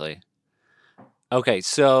 exactly. Okay,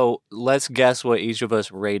 so let's guess what each of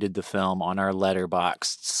us rated the film on our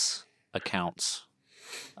Letterboxd accounts.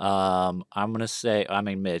 I'm gonna say, I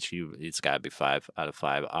mean, Mitch, it's got to be 5 out of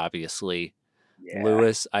 5, obviously. Yeah.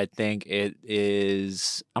 Lewis, I think it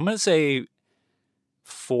is. I'm gonna say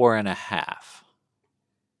 4.5.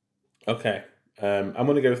 Okay. I'm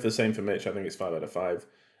going to go with the same for Mitch. I think it's 5 out of 5.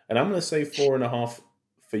 And I'm going to say 4.5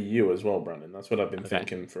 for you as well, Brandon. That's what I've been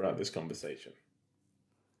thinking throughout this conversation.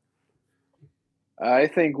 I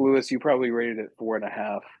think, Lewis, you probably rated it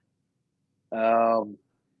 4.5. I'm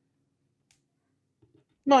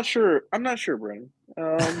not sure, Brandon.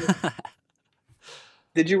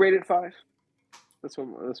 Did you rate it 5? That's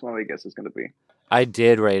what my guess is going to be. I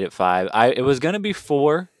did rate it 5. It was gonna be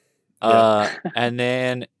 4, and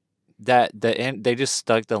then they just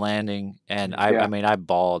stuck the landing, and I mean, I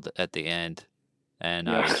bawled at the end, and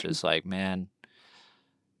I was just like, man.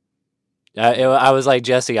 I was like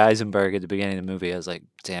Jesse Eisenberg at the beginning of the movie. I was like,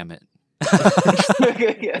 damn it.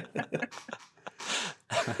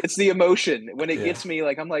 It's the emotion when it gets me.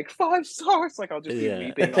 Like, I'm like, 5 stars. Like, I'll just be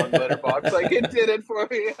weeping on Letterboxd. Like, it did it for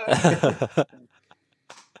me.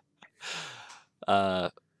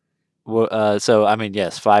 So I mean,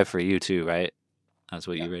 yes, 5 for you too, right? That's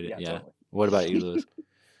what you rated. Yeah. Totally. What about you, Lewis?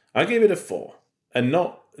 I gave it a 4, and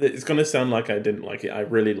not. It's going to sound like I didn't like it. I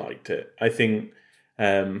really liked it. I think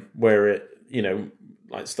where it,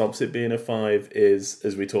 like stops it being a 5 is,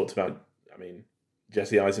 as we talked about. I mean,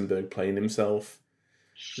 Jesse Eisenberg playing himself.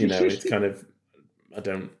 It's kind of, I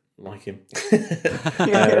don't like him,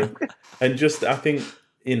 and just I think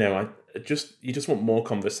you just want more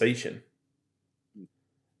conversation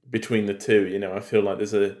between the two. I feel like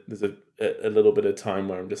there's a little bit of time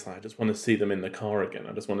where I'm just like, I just want to see them in the car again.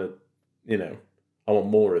 I just want to, I want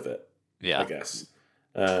more of it. Yeah, I guess.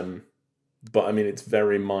 But I mean, it's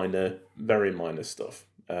very minor stuff.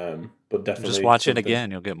 But definitely just watch it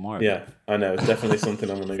again. You'll get more of it. Yeah, I know. It's definitely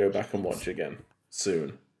something I'm going to go back and watch again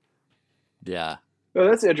soon. Yeah. Well,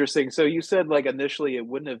 that's interesting. So you said, like, initially it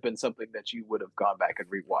wouldn't have been something that you would have gone back and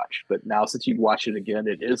rewatched, but now since you'd watch it again,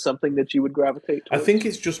 it is something that you would gravitate towards? I think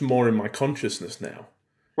it's just more in my consciousness now.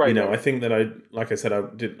 Right. I think that I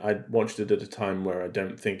watched it at a time where I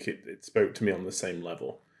don't think it spoke to me on the same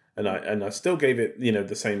level. And I still gave it,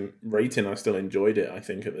 the same rating. I still enjoyed it, I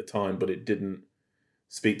think, at the time, but it didn't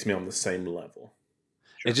speak to me on the same level.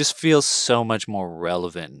 Sure. It just feels so much more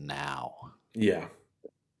relevant now. Yeah.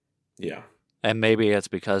 Yeah. And maybe it's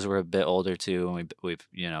because we're a bit older too, and we've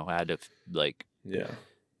had to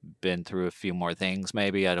been through a few more things.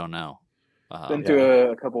 Maybe, I don't know. Been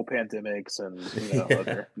through a couple pandemics and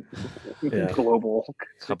other global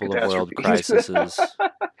couple of world crises.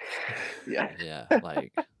 Yeah,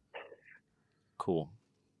 like cool.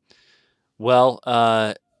 Well,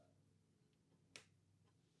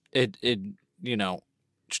 it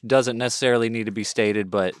doesn't necessarily need to be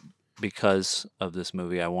stated, but because of this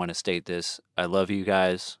movie, I want to state this. I love you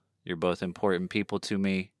guys. You're both important people to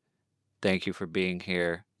me. Thank you for being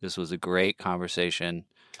here. This was a great conversation.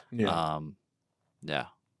 Yeah. Yeah.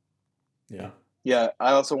 Yeah. Yeah,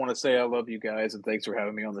 I also want to say I love you guys and thanks for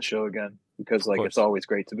having me on the show again, because like it's course. always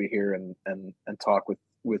great to be here and talk with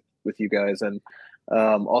you guys. And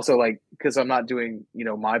also like because I'm not doing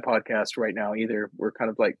my podcast right now either. We're kind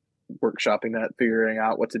of like workshopping that, figuring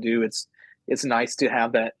out what to do. It's nice to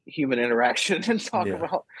have that human interaction and talk Yeah.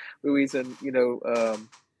 about movies and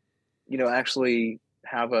actually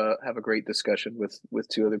have a great discussion with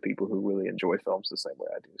two other people who really enjoy films the same way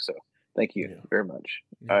I do. So thank you very much.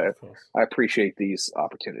 Yeah, of course. I appreciate these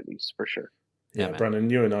opportunities for sure. Yeah, man. Brandon,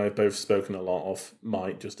 you and I have both spoken a lot off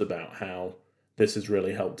mic just about how this has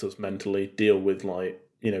really helped us mentally deal with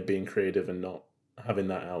being creative and not having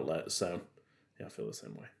that outlet. So yeah, I feel the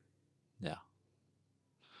same way. Yeah.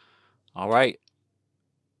 All right.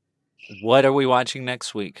 What are we watching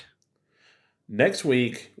next week? Next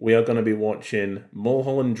week, we are going to be watching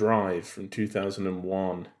Mulholland Drive from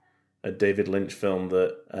 2001, a David Lynch film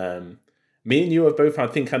that me and you have both, I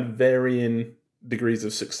think, had varying degrees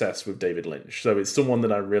of success with David Lynch. So it's someone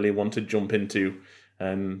that I really want to jump into,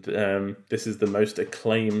 and this is the most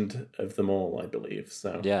acclaimed of them all, I believe.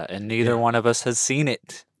 So yeah, and neither one of us has seen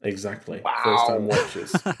it. Exactly. Wow. First time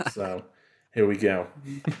watches. So here we go.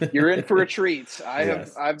 You're in for a treat.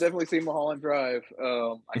 Yes. I've definitely seen Mulholland Drive.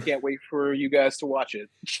 I can't wait for you guys to watch it.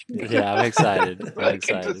 Yeah, I'm excited. I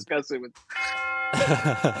can discuss it with.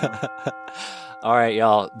 All right,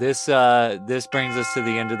 y'all. This brings us to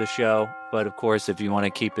the end of the show. But of course, if you want to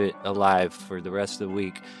keep it alive for the rest of the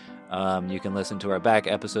week, you can listen to our back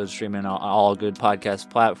episodes streaming on all good podcast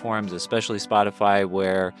platforms, especially Spotify,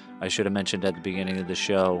 where I should have mentioned at the beginning of the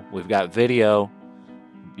show, we've got video.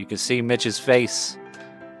 You can see Mitch's face.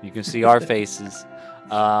 You can see our faces.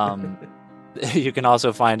 You can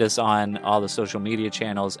also find us on all the social media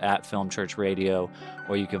channels at Film Church Radio,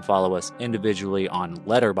 or you can follow us individually on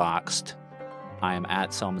Letterboxd. I am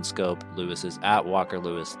at Selman Scope. Lewis is at Walker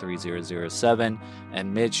Lewis 3007,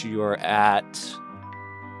 and Mitch, you're at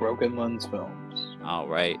Broken Lens Films. All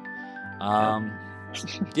right.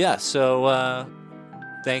 Yeah. So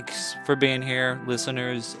thanks for being here,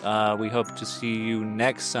 listeners. We hope to see you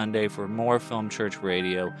next Sunday for more Film Church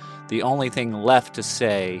Radio. The only thing left to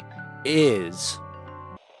say is,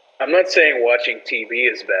 I'm not saying watching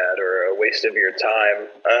TV is bad or a waste of your time,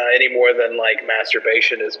 any more than like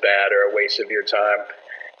masturbation is bad or a waste of your time.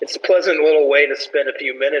 It's a pleasant little way to spend a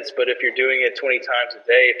few minutes, but if you're doing it 20 times a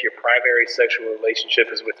day, if your primary sexual relationship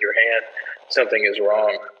is with your hand, something is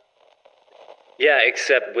wrong. yeah,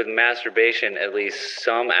 except with masturbation, at least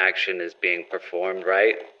some action is being performed,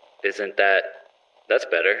 right? Isn't that's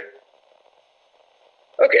better?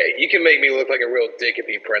 Okay, you can make me look like a real dick if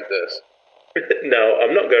you print this. No,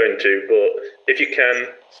 I'm not going to, but if you can,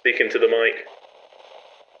 speak into the mic.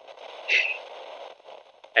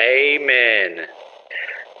 Amen.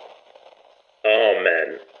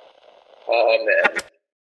 Amen. Amen.